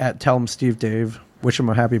handle is @TellHimSteveDave. Wish him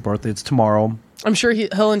a happy birthday. It's tomorrow. I'm sure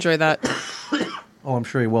he'll enjoy that. Oh, I'm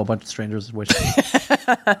sure he will. A bunch of strangers wish.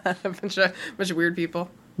 a bunch of weird people.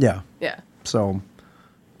 Yeah. Yeah. So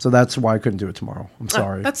that's why I couldn't do it tomorrow. I'm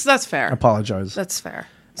sorry. That's fair. I apologize. That's fair.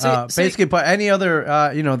 Basically, but any other,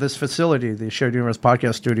 this facility, the Shared Universe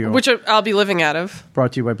Podcast Studio, which I'll be living out of,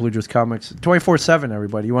 brought to you by Blue Juice Comics, 24/7.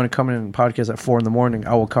 Everybody, you want to come in and podcast at 4 a.m,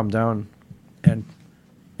 I will come down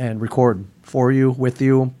and record for you, with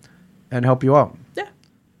you, and help you out. Yeah.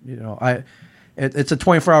 You know, it's a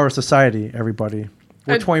 24-hour society. Everybody,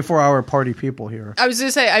 we're 24-hour party people here. I was going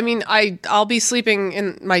to say, I mean, I'll be sleeping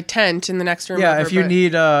in my tent in the next room. Yeah, if you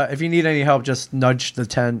need any help, just nudge the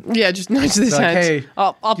tent. Yeah, just nudge the tent. Like, hey,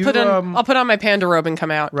 I'll put on my panda robe and come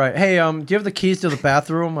out. Right. Hey, do you have the keys to the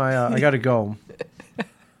bathroom? I gotta go.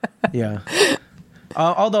 Yeah.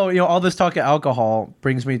 Although all this talk of alcohol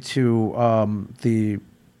brings me to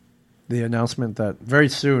the announcement that very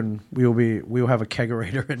soon we will have a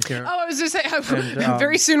kegerator in here. Oh, I was just saying,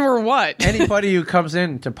 very soon we're what? Anybody who comes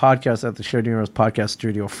in to podcast at the Shared Universe Podcast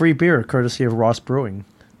Studio, free beer courtesy of Ross Brewing.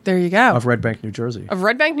 There you go. Of Red Bank, New Jersey. Are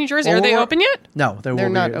they open yet? No, they're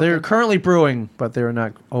not open. They're open. currently brewing, but they're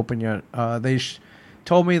not open yet. They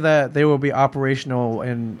told me that they will be operational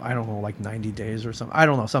in, I don't know, like 90 days or something. I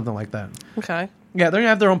don't know, something like that. Okay. Yeah, they're gonna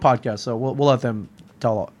have their own podcast, so we'll let them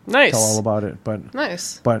tell all about it. But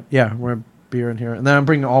nice. But yeah, we're beer in here, and then I'm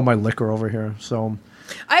bringing all my liquor over here. So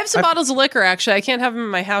I have some bottles of liquor. Actually, I can't have them in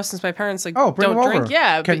my house since my parents bring don't them drink. Over.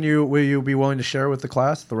 Yeah. Will you be willing to share with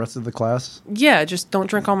the rest of the class? Yeah, just don't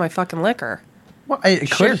drink all my fucking liquor. Well,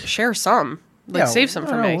 share some. Save some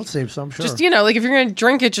for me. We'll save some. Sure. Just like if you're gonna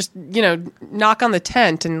drink it, just knock on the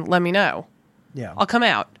tent and let me know. Yeah. I'll come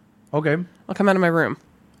out. Okay. I'll come out of my room.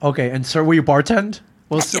 Okay, and sir, will you bartend?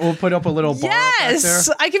 We'll put up a little bar. Yes,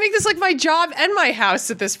 back there. I can make this like my job and my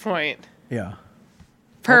house at this point. Yeah.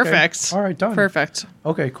 Perfect. Okay. All right, done. Perfect.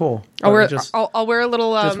 Okay, cool. I'll wear a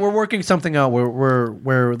little. We're working something out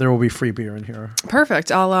where there will be free beer in here.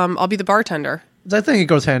 Perfect. I'll be the bartender. I think it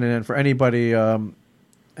goes hand in hand for anybody.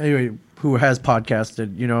 Anyway, who has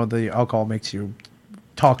podcasted, the alcohol makes you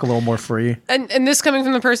talk a little more free. And this coming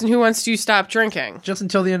from the person who wants to stop drinking. Just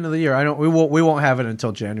until the end of the year. We won't have it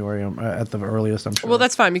until January at the earliest, I'm sure. Well,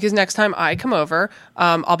 that's fine because next time I come over,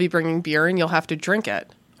 I'll be bringing beer and you'll have to drink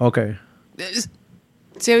it. Okay.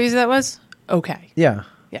 See how easy that was? Okay. Yeah.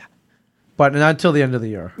 Yeah. But not until the end of the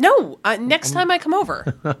year. No, next time I come over.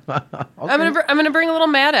 Okay. I'm gonna bring a little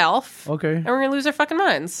Mad Elf. Okay. And we're gonna lose our fucking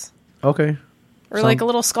minds. Okay. Or like a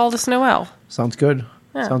little Scaldus Noel. Sounds good.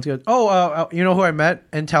 Yeah. Sounds good. Oh, you know who I met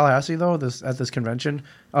in Tallahassee though? At this convention.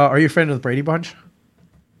 Are you a friend of the Brady Bunch?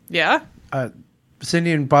 Yeah.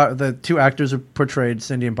 Cindy and the two actors who portrayed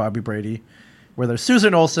Cindy and Bobby Brady, were there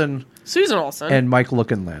Susan Olsen, and Mike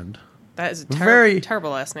Lookinland. That is a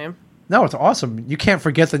terrible last name. No, it's awesome. You can't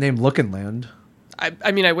forget the name Lookinland.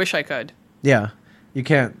 I mean, I wish I could. Yeah, you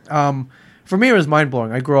can't. For me, it was mind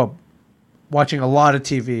blowing. I grew up watching a lot of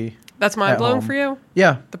TV. That's mind blowing home. for you?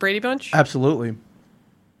 Yeah, The Brady Bunch? absolutely.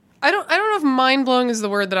 I don't know if mind blowing is the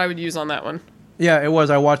word that I would use on that one. Yeah, it was.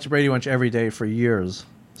 I watched Brady Bunch every day for years.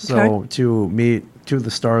 So Okay. to meet two of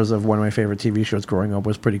the stars of one of my favorite TV shows growing up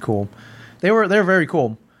was pretty cool. They were very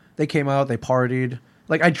cool. They came out, they partied.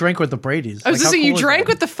 Like I drank with the Bradys. I was Like, just how saying, you cool is drank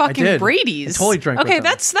that? with the I fucking did. Bradys. I totally drank Okay, with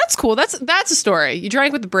them. that's cool. That's a story. You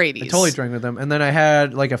drank with the Bradys. I totally drank with them. And then I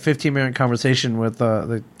had like a 15-minute conversation with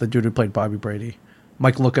the dude who played Bobby Brady,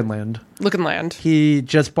 Mike Lookinland. Looking land. He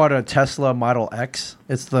just bought a Tesla Model X.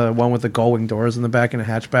 It's the one with the gull-wing doors in the back and a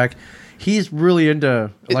hatchback. He's really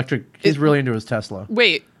into electric. He's really into his Tesla.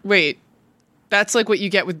 Wait. That's like what you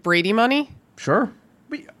get with Brady money? Sure.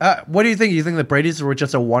 What do you think? You think the Brady's were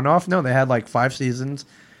just a one-off? No, they had like 5 seasons.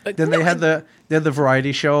 Then they had the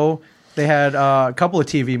variety show. They had a couple of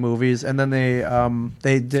TV movies, and then they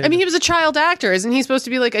did. I mean, he was a child actor. Isn't he supposed to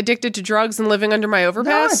be like addicted to drugs and living under my overpass?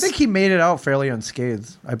 No, I think he made it out fairly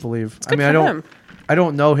unscathed. I believe. good I for don't. him. I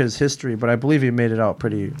don't know his history, but I believe he made it out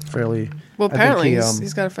fairly. Well, I think apparently he,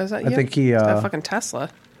 he's got a. I think he. he's got a fucking Tesla.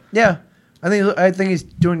 Yeah, I think he's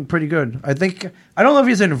doing pretty good. I don't know if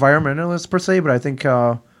he's an environmentalist per se, but I think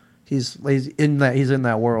he's in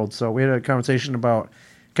that world. So we had a conversation about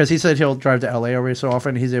because he said he'll drive to LA every so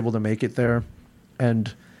often. He's able to make it there,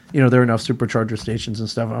 and there are enough supercharger stations and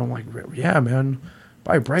stuff. And I'm like, yeah, man,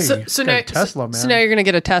 buy Brady. So Got now, a Tesla, man. So now you're gonna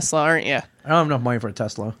get a Tesla, aren't you? I don't have enough money for a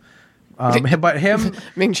Tesla. But him,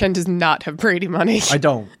 Ming Chen does not have Brady money. I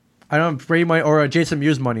don't have Brady money or Jason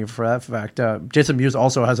Mewes money for that fact. Jason Mewes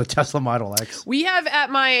also has a Tesla Model X. We have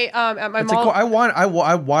at my It's mall. cool. I want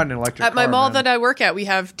an electric At my car, mall man. that I work at, we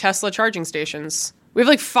have Tesla charging stations. We have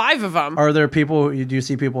like 5 of them. Are there people? Do you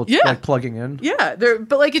see people Yeah. like plugging in? Yeah,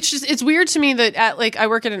 but like it's weird to me that at like I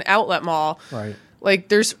work at an outlet mall. Right. Like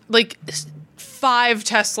there's like 5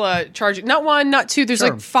 Tesla charging, not 1, not 2. There's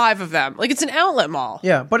Sure. like 5 of them. Like it's an outlet mall.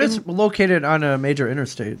 Yeah, but it's located on a major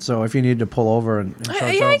interstate, so if you need to pull over and charge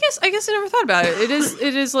I up- guess I never thought about it.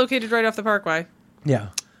 It is located right off the Parkway. yeah.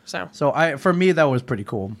 So For me that was pretty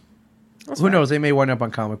cool. Who fine. knows? They may wind up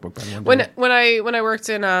on Comic Book Ben one day. when I worked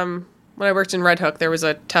in Red Hook, there was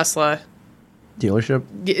a Tesla. Dealership.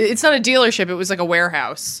 It's not a dealership. It was like a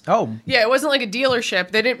warehouse. Oh, Yeah, it wasn't like a dealership.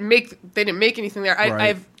 They didn't make anything there.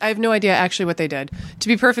 Right. I have no idea actually what they did. To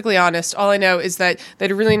be perfectly honest, all I know is that they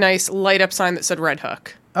had a really nice light up sign that said Red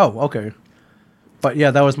Hook. oh, okay. But yeah,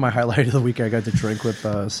 that was my highlight of the week. I got to drink with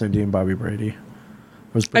Cindy and Bobby Brady. It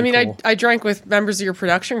was I pretty mean, cool. I drank with members of your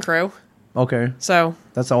production crew, Okay, so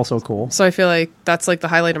that's also cool. I feel like that's like the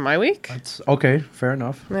highlight of my week. It's okay. Fair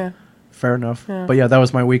enough. Yeah. Fair enough. But yeah, that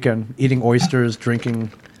was my weekend. Eating oysters,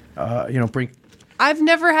 drinking, I've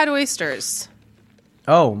never had oysters.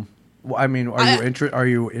 Oh, well, I mean, are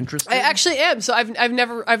you interested? I actually am. So I've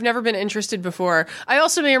never been interested before. I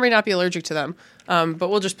also may or may not be allergic to them. But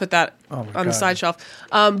we'll just put that on the God. side shelf.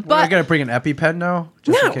 Are But you gonna bring an EpiPen now?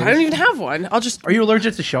 no, Just in I case? don't even have one. I'll just. Are you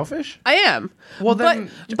allergic to shellfish? I am. Well, then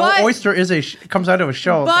but oyster comes out of a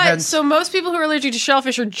shell. But hence- so most people who are allergic to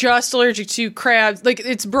shellfish are just allergic to crabs. Like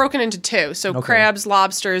it's broken into 2. So crabs,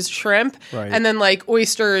 lobsters, shrimp, Right. and then like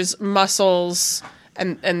oysters, mussels,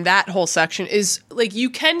 and that whole section is like you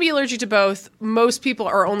can be allergic to both. Most people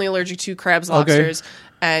are only allergic to crabs, lobsters,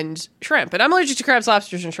 and shrimp. And I'm allergic to crabs,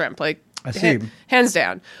 lobsters, and shrimp. Like I see. hands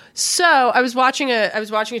down. So I was watching a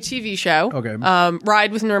TV show. Okay.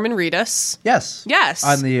 Ride with Norman Reedus. yes, Yes.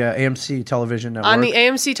 on the AMC television network. On the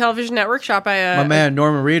AMC television network, shot by my man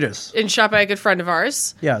Norman Reedus. and shot by a good friend of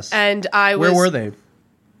ours. Yes. And I was. Where were they?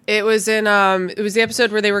 It was in. It was the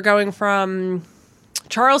episode where they were going from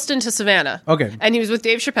Charleston to Savannah. Okay. And he was with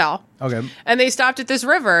Dave Chappelle. Okay. And they stopped at this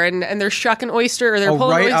river and they're shucking oyster or they're Oh,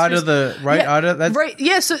 pulling right oysters. out of the out of that. Right.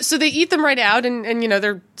 Yeah. So they eat them right out and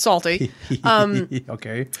they're salty.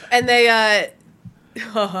 Okay. And they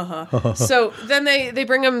so then they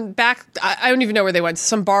bring them back. I don't even know where they went. To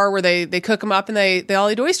some bar where they cook them up and they all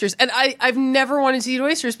eat oysters. And I've never wanted to eat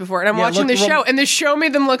oysters before. And I'm Yeah, watching look the show and the show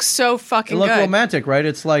made them look so fucking It looked good. romantic, right?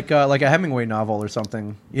 It's like a Hemingway novel or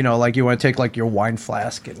something. You know, like you want to take like your wine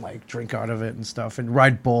flask and like drink out of it and stuff, and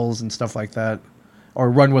ride bulls and stuff like that, or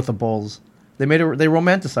run with the bulls. They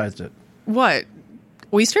romanticized it. What?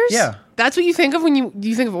 Oysters? Yeah. That's what you think of when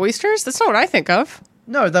you think of oysters? That's not what I think of.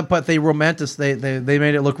 No, but they they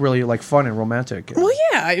made it look really like fun and romantic. Well,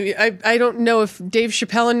 yeah. I don't know if Dave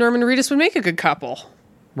Chappelle and Norman Reedus would make a good couple.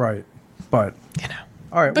 Right, but You know.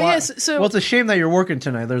 all right. But well, yes, so- well, it's a shame that you're working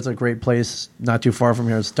tonight. There's a great place not too far from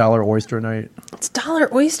here. It's Dollar Oyster Night. It's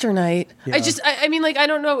Dollar Oyster Night. Yeah. I mean, like, I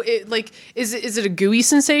don't know. Is it a gooey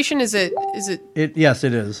sensation? Is it? Yes,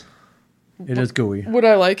 it is. It is gooey. Would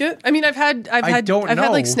I like it? I mean, I've had don't had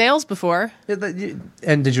like know. snails before.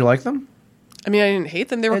 And did you like them? I mean, I didn't hate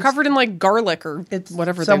them. They were covered in like garlic or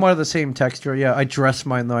whatever. Somewhat of the same texture. Yeah, I dress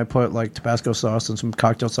mine though. I put like Tabasco sauce and some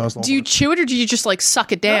cocktail sauce. Do you chew it or do you just like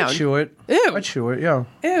suck it down? I chew it. Ew. I chew it. Yeah.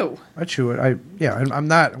 Ew. I chew it. I'm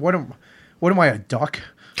not. What am I, a duck?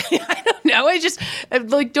 I don't know. I just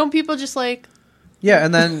like, don't people just like? Yeah,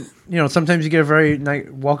 and then sometimes you get a very nice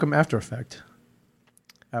welcome after effect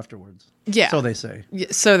afterwards. Yeah. So they say. Yeah,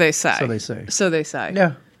 so they say. So they say. So they say.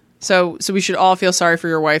 Yeah. So we should all feel sorry for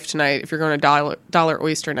your wife tonight if you're going to dollar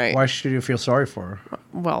oyster night. Why should you feel sorry for her?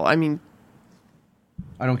 Well, I mean,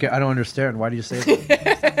 I don't understand. Why do you say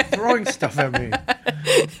that? Stop throwing stuff at me.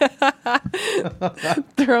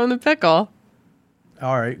 throw in the pickle.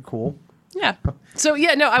 All right, cool. Yeah. So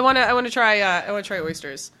yeah, no, I want to try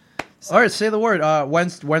oysters. All right, say the word.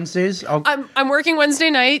 Wednesdays. I'm working Wednesday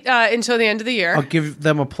night until the end of the year. I'll give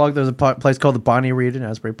them a plug. There's a place called the Bonnie Reed in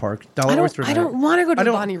Asbury Park. I don't want to go to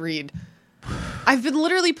the Bonnie Reed. I've been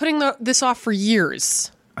literally putting this off for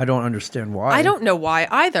years. I don't understand why. I don't know why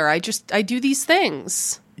either. I do these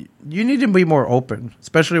things. You need to be more open,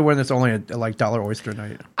 especially when it's only a like dollar oyster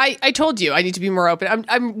night. I told you I need to be more open.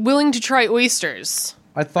 I'm willing to try oysters.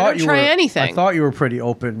 I thought you try were anything. I thought you were pretty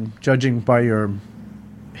open, judging by your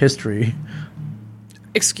history.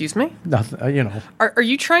 Excuse me? Nothing. Are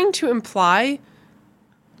you trying to imply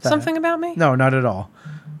something about me? No, not at all.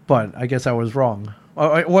 But I guess I was wrong.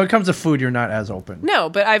 When it comes to food, you're not as open. No,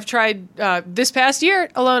 but I've tried this past year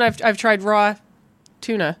alone. I've tried raw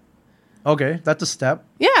tuna. Okay, that's a step.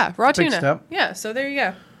 Yeah, raw tuna. Big step. Yeah, so there you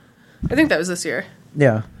go. I think that was this year.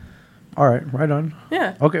 Yeah. All right, right on.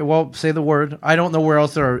 Yeah. Okay, well, say the word. I don't know where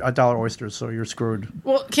else there are $1 oysters, so you're screwed.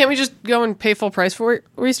 Well, can't we just go and pay full price for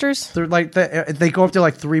oysters? They're like they go up to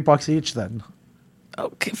like $3 each. Then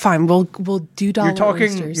Okay, fine. We'll do dollar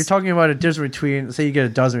oysters. You're talking about a difference between, say you get a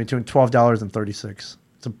dozen, between $12 and $36.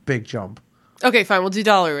 It's a big jump. Okay, fine. We'll do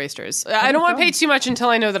dollar oysters. I don't want to pay too much until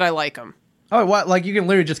I know that I like them. Oh, what? Like you can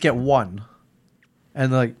literally just get one,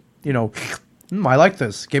 and like I like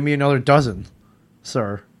this. Give me another dozen,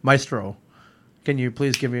 sir. Maestro, can you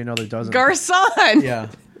please give me another dozen? Garçon. Yeah.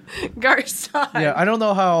 Garçon. Yeah, I don't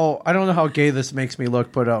know how gay this makes me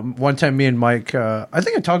look, but one time me and Mike, I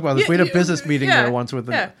think I talked about this. We had a business meeting there once with.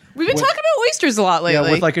 Yeah, we've been talking about oysters a lot lately.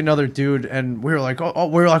 Yeah, with like another dude, and we were like,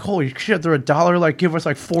 holy shit, they're $1. Like, give us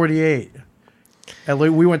like 48. And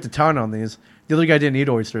we went to town on these. The other guy didn't eat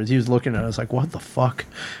oysters. He was looking at us like, what the fuck?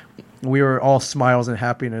 We were all smiles and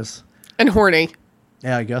happiness. And horny.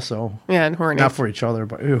 Yeah, I guess so. Yeah, and horny. Not for each other,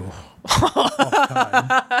 but ew.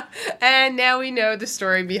 And now we know the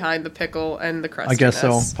story behind the pickle and the crustiness. I guess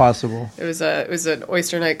so. Possible. It was an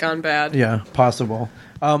oyster night gone bad. Yeah, possible.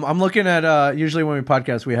 I'm looking at usually when we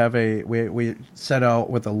podcast we set out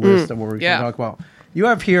with a list of what we're going to talk about. You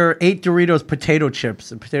have here 8 Doritos potato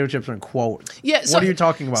chips, and potato chips are in quotes. Yeah. So, what are you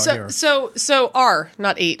talking about here? So R,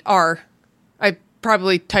 not 8. R. I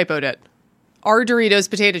probably typoed it. R Doritos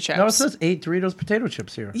potato chips. No, it says 8 Doritos potato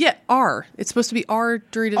chips here. Yeah, R. It's supposed to be R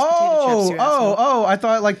Doritos potato chips. I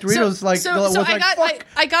thought like Doritos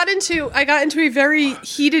I got into a very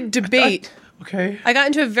heated debate. Okay. I got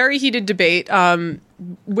into a very heated debate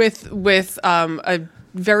with a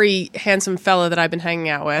very handsome fella that I've been hanging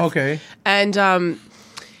out with. Okay. And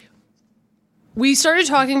we started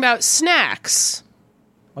talking about snacks.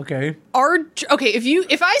 Okay.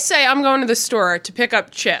 If I say I'm going to the store to pick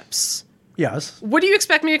up chips, yes. what do you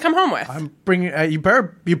expect me to come home with? I'm bringing. You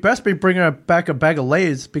best be bringing back a bag of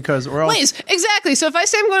Lay's or else Lay's, exactly. So if I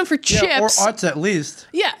say I'm going for chips, or Utz at least.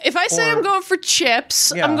 Yeah, if I say I'm going for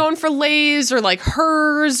chips, Yeah. I'm going for Lay's or like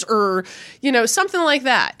hers or something like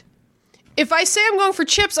that. If I say I'm going for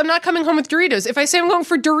chips, I'm not coming home with Doritos. If I say I'm going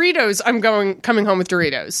for Doritos, I'm coming home with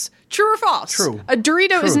Doritos. True or false? True. A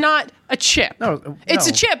Dorito is not a chip. No, it's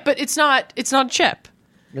a chip, but it's not a chip.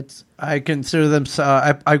 I consider them.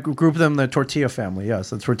 I group them in the tortilla family.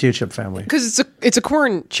 Yes, the tortilla chip family. Because it's a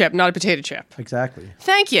corn chip, not a potato chip. Exactly.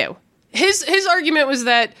 Thank you. His argument was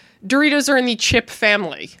that Doritos are in the chip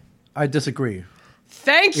family. I disagree.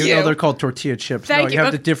 Thank you. Even though they're called tortilla chips. Thank you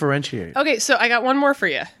have to differentiate. Okay, so I got one more for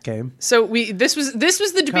you. Okay. So this was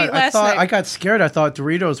the debate last night. I got scared. I thought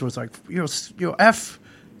Doritos was like F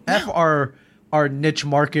our niche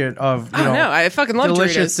market of I fucking love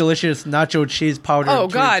delicious Doritos. nacho cheese powder. Oh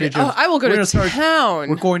God! I will go to town.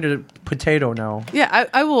 We're going to potato now. Yeah,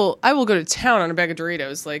 I will go to town on a bag of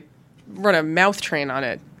Doritos. Like run a mouth train on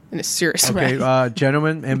it in a serious way. Okay,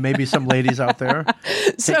 gentlemen, and maybe some ladies out there,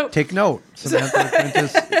 take note. Samantha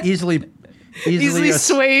Prentice easily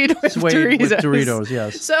swayed with Doritos.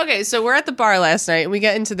 Yes. So okay, so we're at the bar last night, and we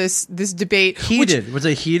get into this debate. Heated. Was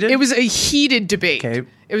it heated? It was a heated debate. Okay.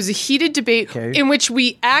 It was a heated debate Okay. in which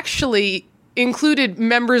we actually included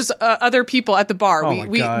members, other people at the bar. Oh my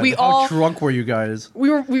God. We How all drunk were you guys? we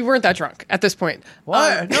weren't that drunk at this point.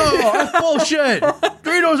 What? No, that's bullshit.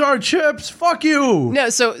 Doritos aren't chips. Fuck you. No,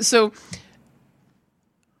 so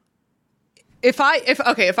if I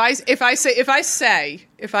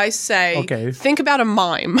say Okay. think about a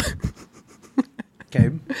mime. Okay.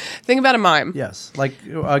 Think about a mime. Yes, like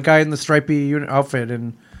a guy in the stripy outfit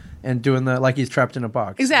and doing the like he's trapped in a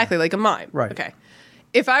box. Exactly, like a mime. Right. Okay.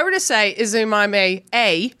 If I were to say, is a mime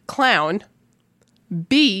A, clown,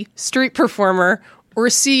 B, street performer, or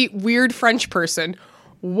C, weird French person,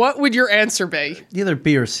 what would your answer be? Either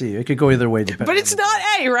B or C. It could go either way. Depending. But it's not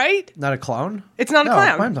A, right? not a clown. It's not a No,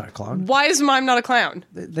 clown. mime's not a clown. Why is mime not a clown?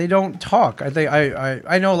 They don't talk. I think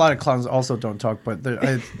I know a lot of clowns also don't talk, but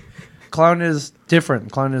clown is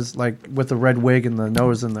different. Clown is like with the red wig and the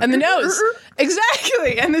nose and And the nose.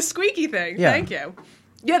 Exactly. And the squeaky thing. Yeah. Thank you.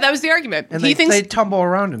 Yeah, that was the argument. and He thinks they tumble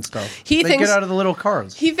around and stuff. He they thinks- get out of the little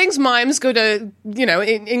cars. he thinks mimes go to,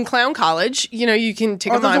 in clown college, you can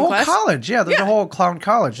take a There's a mime whole class. college. Yeah, there's Yeah. a whole clown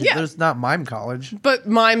college. Yeah. There's not mime college. But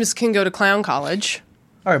mimes can go to clown college.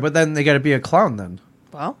 All right, but then they got to be a clown then.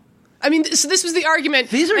 Well, I mean, so this was the argument.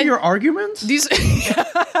 These are and your arguments? These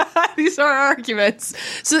these are our arguments.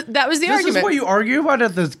 So that was the This argument. is what you argue about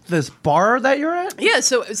at this bar that you're at? Yeah,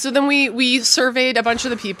 so then we surveyed a bunch of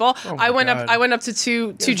the people. my I went God. up to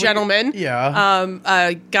two gentlemen. Yeah.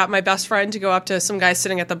 Got my best friend to go up to some guy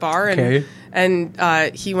sitting at the bar, and Okay.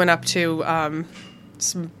 and he went up to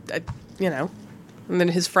some and then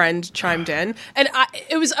his friend chimed in, and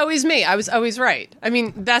it was always me. I was always right. I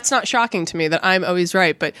mean, that's not shocking to me that I'm always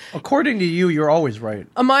right, but According to you, you're always right.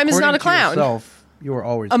 a mime is not a According to clown. yourself, you are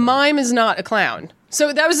always A right. mime is not a clown.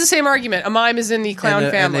 So that was the same argument. A mime is in the clown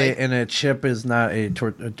family. And a chip is not a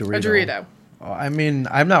Dorito. A Dorito. I mean,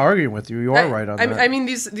 I'm not arguing with you. You are right on that. I mean,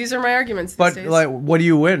 these are my arguments. but these days. like, what do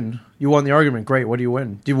you win? You won the argument. Great. What do you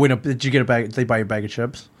win? Do you win? Did you get a bag? Did they buy you a bag of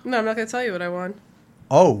chips? No, I'm not going to tell you what I won.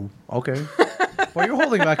 Oh, okay. Well, you're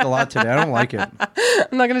holding back a lot today. I don't like it.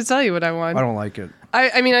 I'm not going to tell you what I won. I don't like it.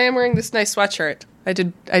 I mean, I am wearing this nice sweatshirt. I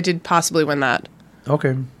did possibly win that.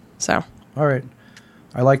 Okay. So All right.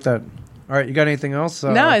 I like that. All right. You got anything else?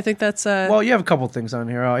 no, I think that's Well, you have a couple things on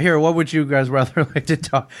here. Here, what would you guys rather like to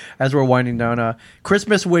talk as we're winding down?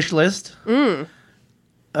 Christmas wish list.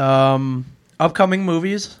 Upcoming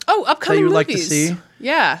movies. upcoming that you would movies. like to see.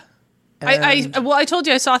 Yeah. And- I told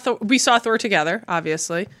you we saw Thor together.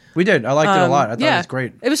 Obviously, We did. I liked it a lot. I thought yeah, it was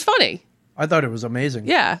great. It was funny. I thought it was amazing.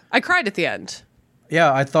 Yeah, I cried at the end.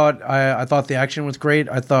 Yeah, I thought the action was great.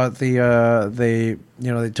 I thought they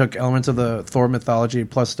took elements of the Thor mythology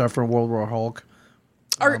plus stuff from World War Hulk.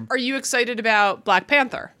 Are you excited about Black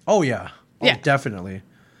Panther? Oh yeah. Oh, Yeah. definitely.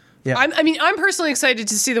 Yeah. I'm personally excited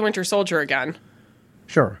to see the Winter Soldier again.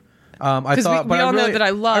 Sure. I 'Cause thought, we but I all know really, that I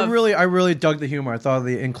love- I really dug the humor. I thought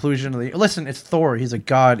the inclusion of the listen. It's Thor. He's a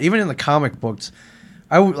god. Even in the comic books,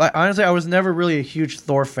 honestly, I was never really a huge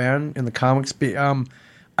Thor fan in the comics.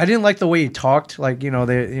 I didn't like the way he talked. Like it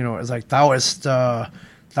was like thou hast,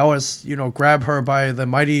 grab her by the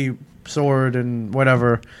mighty sword and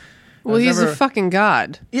whatever. Well, he's a fucking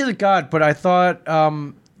god. He's a god, but I thought,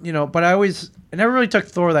 but I never really took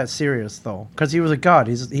Thor that serious though, because he was a god.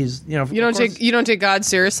 He's You don't take God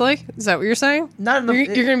seriously. Is that what you're saying? Not in the-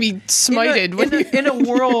 you're going to be smited in a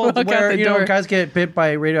world walk out where the door. guys get bit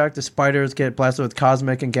by radioactive spiders, get blasted with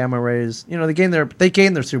cosmic and gamma rays. They gain their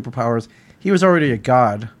superpowers. He was already a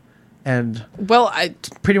god, and Well,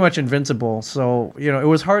 pretty much invincible. So it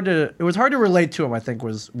was hard to relate to him. I think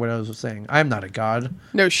was what I was saying. I'm not a god.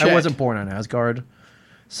 No shit. I wasn't born on Asgard.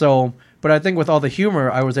 So, but I think with all the humor,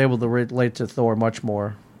 I was able to relate to Thor much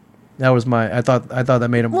more. That was I thought that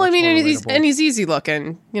made him. well, I much mean, more he's relatable. easy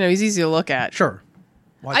looking. He's easy to look at. Sure.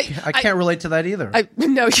 Well, I can't relate to that either.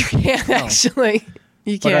 No, you can't actually.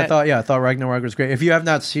 You But can't. I thought Ragnarok was great. If you have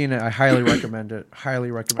not seen it, I highly recommend it. Highly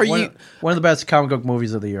recommend. One of the best comic book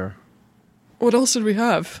movies of the year. What else did we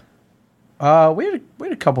have? We had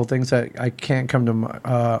a couple things that I can't come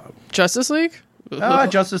to. Justice League.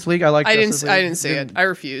 Justice League. I like. I Justice League. didn't see it. I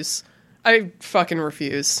refuse. I fucking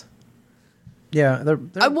refuse. Yeah, they're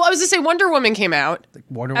I was to say Wonder Woman came out.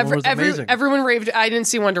 Wonder Woman was amazing. Everyone raved. I didn't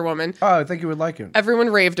see Wonder Woman. Oh, I think you would like it. Everyone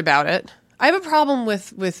raved about it. I have a problem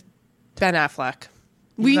with Ben Affleck.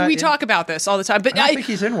 We talk about this all the time, but I don't think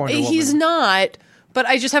he's in Wonder Woman. He's not. But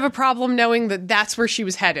I just have a problem knowing that that's where she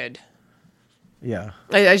was headed. Yeah.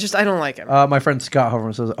 I don't like him. My friend Scott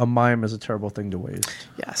Hoverman says a mime is a terrible thing to waste.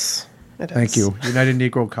 Yes. Thank you, United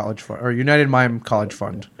Negro College Fund or United Mime College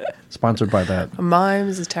Fund, sponsored by that. A mime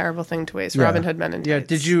is a terrible thing to waste. Robin Hood Men in Yeah.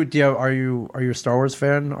 Tights. Are you a Star Wars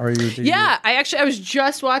fan? I was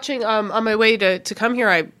just watching on my way to come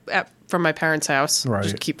here. From my parents' house. Right.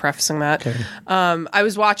 Just keep prefacing that. Okay. I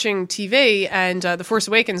was watching TV and The Force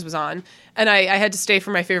Awakens was on, and I had to stay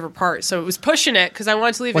for my favorite part. So it was pushing it because I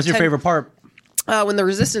wanted to leave. What's your favorite part? When the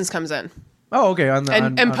Resistance comes in. Oh, okay. And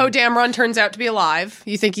Poe Dameron turns out to be alive.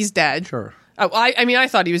 You think he's dead. Sure. I mean, I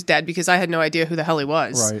thought he was dead because I had no idea who the hell he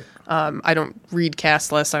was. Right. I don't read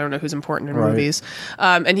cast lists. I don't know who's important in Right. movies.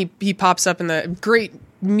 And he pops up in the great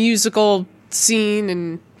musical scene,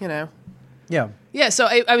 and Yeah. yeah. So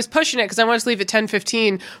I was pushing it because I wanted to leave at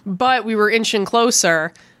 10:15, but we were inching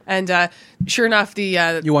closer, and sure enough,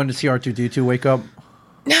 You wanted to see R2D2 wake up?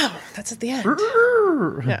 no, that's at the end.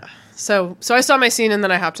 Yeah. So I saw my scene, and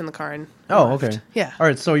then I hopped in the car and left. Okay. Yeah. All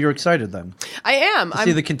right. So you're excited then? I am.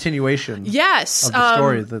 See the continuation. Yes. Of the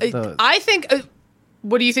story, I think.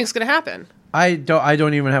 What do you think is going to happen? I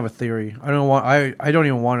don't even have a theory. I don't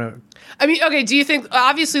even want to. I mean, okay. Do you think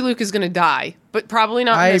obviously Luke is going to die, but probably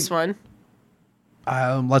not in this one?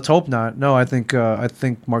 Let's hope not. No, I think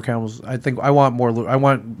Mark Hamill's. I want more. I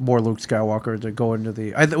want more Luke Skywalker to go into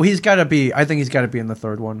the. He's got to be. I think he's got to be in the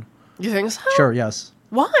third one. You think so? Sure. Yes.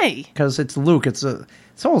 Why? Because it's Luke. It's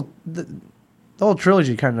all the whole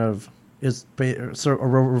trilogy kind of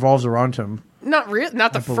revolves around him. Not real.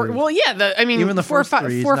 Not the first. Well, yeah. I mean, Even the four, first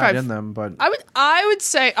three, he's four, not five, in them. But I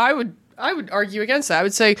would argue against that. I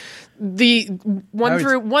would say the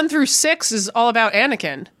one through 6 is all about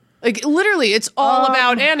Anakin. Like literally, it's all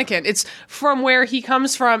about Anakin. It's from where he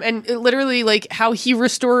comes from, and literally like how he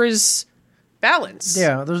restores balance.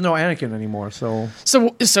 yeah, there's no Anakin anymore. So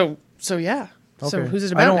yeah. okay. So who's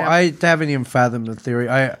it about now? I haven't even fathomed the theory.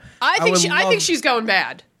 I think she's going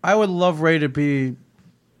bad. I would love Rey to be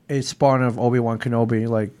a spawn of Obi-Wan Kenobi.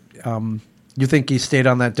 Like, you think he stayed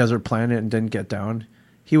on that desert planet and didn't get down?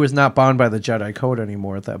 He was not bound by the Jedi Code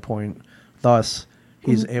anymore at that point. Thus,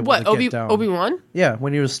 he's able to get down. Obi-Wan? Yeah,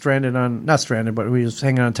 when he was not stranded, but he was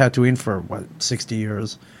hanging on Tatooine for 60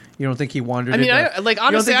 years. You don't think he wandered? I mean,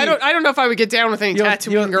 honestly, I don't know if I would get down with any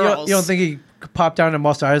Tatooine girls. You don't think he popped down to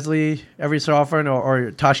Mos Eisley every so often,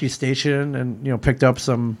 or Tashi Station, and picked up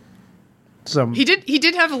some. He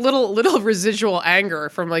did have a little residual anger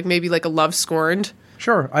from maybe a love scorned.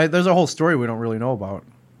 Sure, there's a whole story we don't really know about.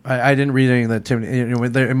 I didn't read anything that Tim.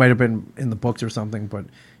 It might have been in the books or something, but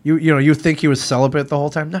you think he was celibate the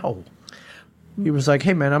whole time? No, he was like,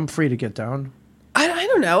 "Hey man, I'm free to get down." I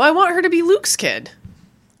don't know. I want her to be Luke's kid.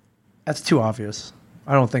 That's too obvious.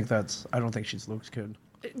 I don't think she's Luke's kid.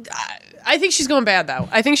 I think she's going bad though.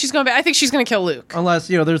 I think she's going bad. I think she's going to kill Luke. Unless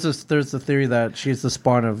there's the theory that she's the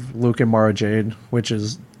spawn of Luke and Mara Jade, which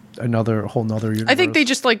is whole nother universe. I think they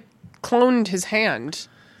just cloned his hand.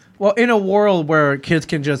 Well, in a world where kids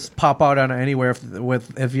can just pop out on anywhere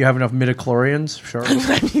if you have enough midichlorians, sure.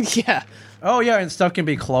 I mean, yeah. Oh yeah, and stuff can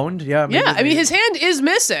be cloned. Yeah. Yeah, I mean his hand is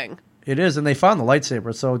missing. It is, and they found the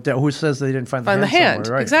lightsaber. So who says they didn't find the hand?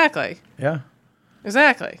 Somewhere, right? Exactly. Yeah.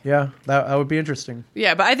 Exactly. Yeah, that would be interesting.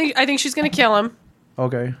 Yeah, but I think she's gonna kill him.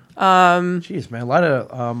 Okay. Jeez, man, a lot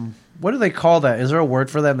of what do they call that? Is there a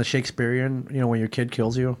word for that in the Shakespearean? When your kid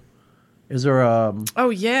kills you, is there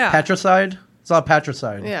Oh yeah. Patricide? It's not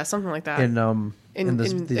patricide. Yeah, something like that. In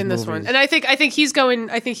this one, and I think he's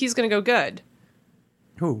gonna go good.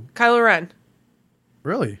 Who? Kylo Ren.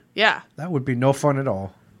 Really? Yeah. That would be no fun at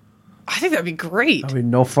all. I think that'd be great. That'd be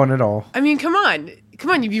no fun at all. I mean, come on,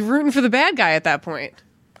 you'd be rooting for the bad guy at that point.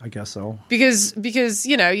 I guess so. Because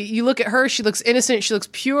you look at her, she looks innocent, she looks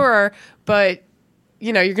pure, but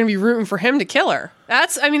you're going to be rooting for him to kill her.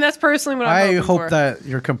 That's personally what I'm hoping for. I hope that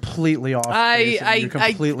you're completely off. You're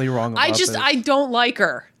completely wrong about this. I don't like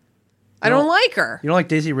her. I don't like her. You don't like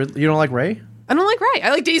Daisy Ridley? You don't like Rey? I don't like Rey.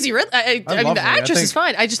 I like Daisy Ridley. I mean, the actress is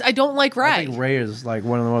fine. I don't like Rey. I think Rey is one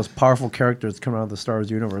of the most powerful characters coming out of the Star Wars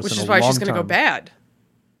universe. Which is why she's going to go bad.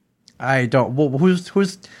 I don't. Well,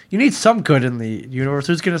 who's? You need some good in the universe.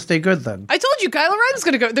 Who's going to stay good then? I told you, Kylo Ren's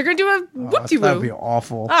going to go. They're going to do a whoop-de-woo. That'd be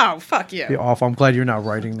awful. Oh, fuck you. That'd be awful. I'm glad you're not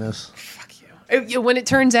writing this. Fuck you. When it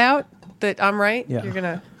turns out that I'm right, yeah. you're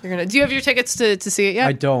gonna. Do you have your tickets to see it yet?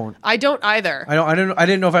 I don't. I don't either. I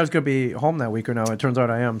didn't know if I was going to be home that week or no. It turns out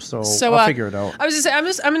I am. So I'll figure it out. I was just say I'm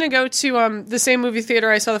going to go to the same movie theater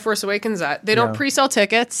I saw The Force Awakens at. They don't pre-sell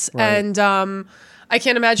tickets, right. And I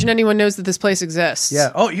can't imagine anyone knows that this place exists.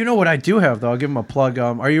 Yeah. Oh, you know what I do have though? I'll give them a plug.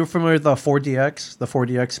 Are you familiar with the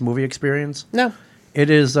 4DX movie experience? No. It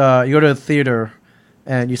is. You go to a theater,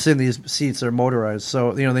 and you sit in these seats. They're motorized,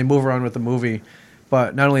 so they move around with the movie.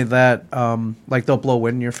 But not only that, like they'll blow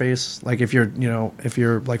wind in your face. Like if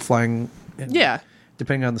you're like flying. Yeah.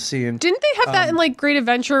 Depending on the scene. Didn't they have that in like Great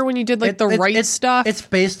Adventure when you did like stuff? It's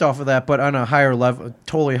based off of that, but on a higher level,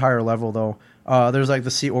 totally higher level though. There's like the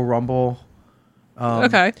seat will rumble.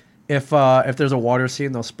 Okay. If there's a water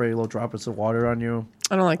scene, they'll spray little droplets of water on you.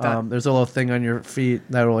 I don't like that. There's a little thing on your feet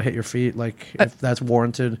that'll hit your feet, like if that's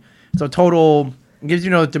warranted. So total gives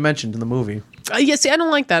you no dimension to the movie. Yeah, see, I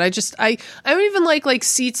don't like that. I don't even like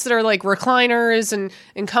seats that are like recliners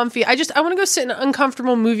and comfy. I want to go sit in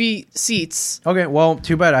uncomfortable movie seats. Okay, well,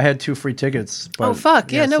 too bad. I had 2 free tickets. But, oh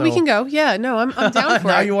fuck yeah, no, we can go. Yeah, no, I'm down for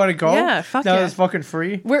it. Now you want to go? Yeah, fuck now yeah. it's fucking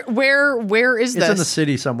free. Where is this? It's in the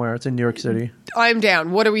city somewhere. It's in New York City. I'm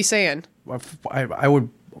down. What are we saying? I would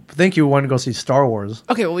think you want to go see Star Wars.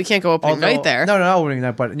 Okay, well we can't go opening night there. No, not opening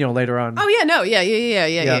night, but later on. Oh yeah, no,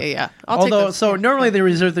 yeah. So normally they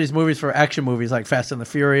reserve these movies for action movies like Fast and the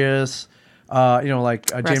Furious,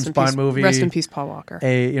 like a James Bond movie. Rest in peace, Paul Walker.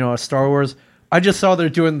 A Star Wars. I just saw they're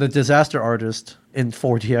doing The Disaster Artist in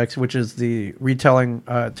 4DX, which is the telling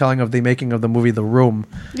of the making of the movie The Room.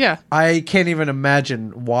 Yeah. I can't even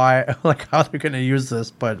imagine why, like how they're going to use this,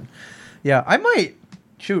 but yeah, I might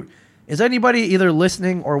shoot. Is anybody either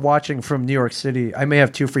listening or watching from New York City? I may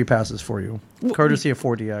have 2 free passes for you, courtesy of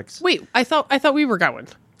 4DX. Wait, I thought we were going.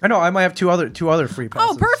 I know. I might have two other free passes.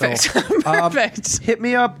 Oh, perfect, So, perfect. Hit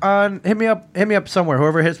me up somewhere.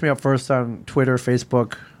 Whoever hits me up first on Twitter,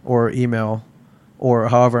 Facebook, or email, or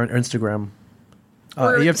however on Instagram.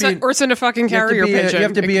 Or send a fucking carrier pigeon. You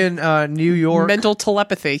have to be in New York. Mental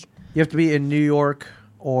telepathy. You have to be in New York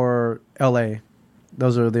or L.A.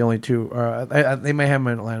 Those are the only 2. They may have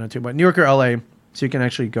them in Atlanta too, but New York or LA, so you can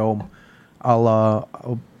actually go.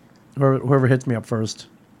 I'll whoever hits me up first,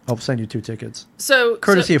 I'll send you 2 tickets.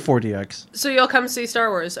 Courtesy of 4DX. So you'll come see Star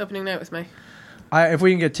Wars opening night with me. If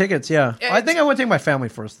we can get tickets, yeah. I think I want to take my family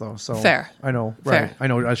first though. So fair. I know, right? Fair. I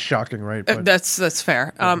know that's shocking, right? But, that's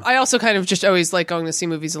fair. Yeah. I also kind of just always like going to see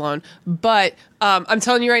movies alone, but I'm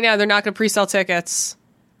telling you right now, they're not going to pre-sell tickets,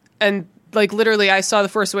 and. Like, literally, I saw The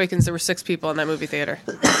Force Awakens. There were 6 people in that movie theater.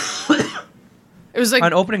 It was like...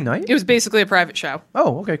 On opening night? It was basically a private show.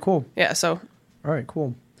 Oh, okay, cool. Yeah, so... All right,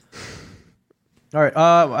 cool. All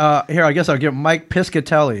right, here, I guess I'll give Mike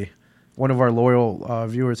Piscatelli, one of our loyal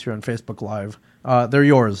viewers here on Facebook Live. They're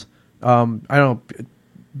yours.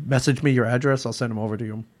 Message me your address. I'll send them over to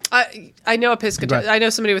you. I know a Piscatelli. I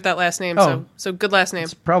know somebody with that last name, so good last name.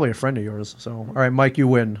 It's probably a friend of yours. So, all right, Mike, you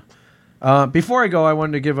win. Before I go, I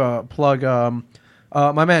wanted to give a plug.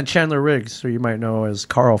 My man Chandler Riggs, who you might know as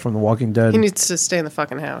Carl from The Walking Dead. He needs to stay in the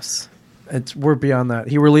fucking house. We're beyond that.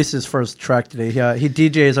 He released his first track today. He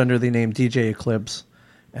DJs under the name DJ Eclipse,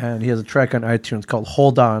 and he has a track on iTunes called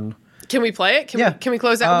 "Hold On." Can we play it? Can we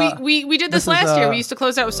close out? We did this last year. We used to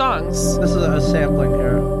close out with songs. This is a sampling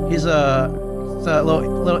here. He's a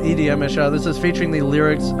little EDM-ish. This is featuring the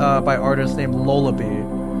lyrics by artist named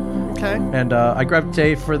Lullaby. Okay. And I grabbed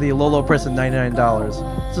today for the Lolo price of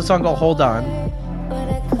 $99. It's a song called "Hold On."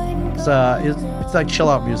 It's like chill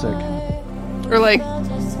out music, or like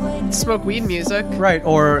smoke weed music, right?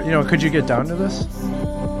 Or could you get down to this?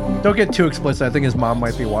 Don't get too explicit. I think his mom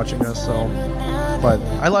might be watching this, so. But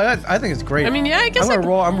I think it's great. I mean, yeah, I guess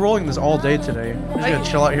I'm rolling this all day today. I'm just gonna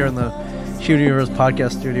chill out here in the Shooting Universe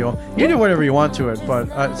podcast studio. You can do whatever you want to it,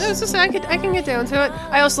 but I can get down to it.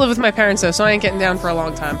 I also live with my parents though, so I ain't getting down for a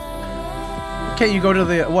long time. Can't you go to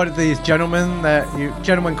these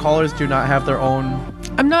gentlemen callers do not have their own?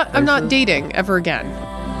 I'm not dating ever again.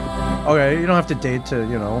 Okay, you don't have to date to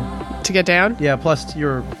get down. Yeah, plus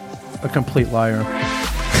you're a complete liar.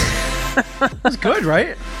 It's good,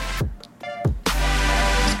 right?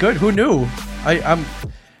 It's good. Who knew? I'm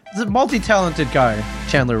a multi-talented guy,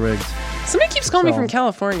 Chandler Riggs. Somebody keeps calling me from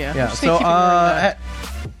California. Yeah. So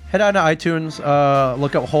head on to iTunes.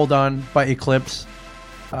 Look up "Hold On" by Eclipse.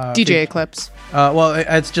 DJ Eclipse. Well,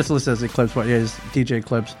 it's just listed as Eclipse, but yeah, it's DJ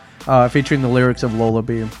Eclipse, featuring the lyrics of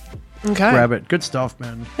Lullaby. Okay. Grab it. Good stuff,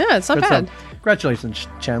 man. Yeah, it's not bad. Congratulations,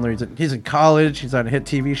 Chandler. He's in college. He's on a hit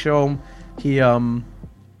TV show.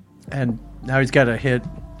 And now he's got a hit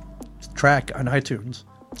track on iTunes.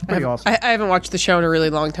 It's pretty awesome. I haven't watched the show in a really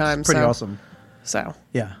long time. It's pretty awesome. So.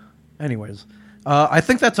 Yeah. Anyways, I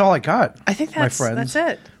think that's all I got. I think my friends.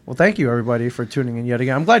 That's it. Well, thank you everybody for tuning in yet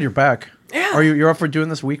again. I'm glad you're back. Yeah. You're up for doing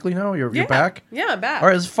this weekly now? You're back? Yeah, I'm back. All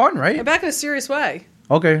right, it's fun, right? I'm back in a serious way.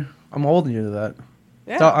 Okay, I'm holding you to that.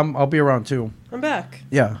 Yeah. So I'll be around too. I'm back.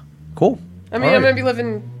 Yeah. Cool. I mean, I'm going to be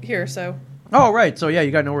living here, so. Oh, right. So, yeah,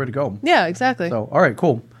 you got nowhere to go. Yeah, exactly. So, all right,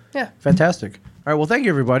 cool. Yeah. Fantastic. All right, well, thank you,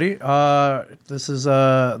 everybody. This is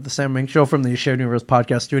the Sam Mink Show from the Shared Universe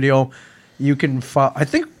Podcast Studio. You can I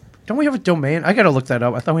think Don't we have a domain? I got to look that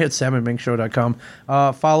up. I thought we had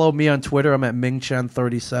samandmingshow.com. Follow me on Twitter. I'm at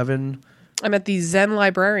mingchen37. I'm at the Zen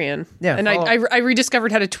Librarian. Yeah, and I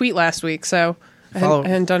rediscovered how to tweet last week, so I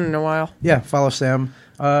hadn't done it in a while. Yeah, follow Sam.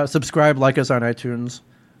 Subscribe, like us on iTunes,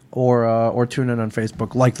 or tune in on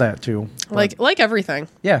Facebook. Like that too. But, Like everything.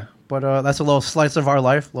 yeah, but that's a little slice of our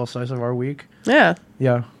life, a little slice of our week. Yeah.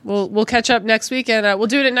 Yeah. We'll catch up next week, and we'll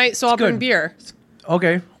do it at night, so I'll bring good. beer.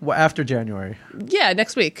 Okay. Well, after January. Yeah,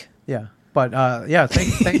 next week. Yeah. But yeah,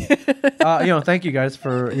 thank you guys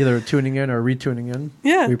for either tuning in or retuning in.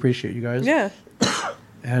 Yeah. We appreciate you guys. Yeah.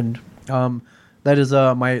 And that is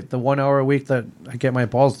the 1 hour a week that I get my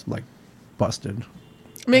balls like busted.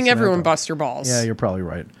 I mean, That's everyone an bust your balls. Yeah, you're probably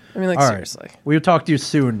right. I mean, like, All right. seriously. We'll talk to you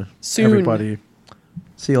soon. Soon. Everybody.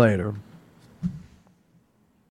 See you later.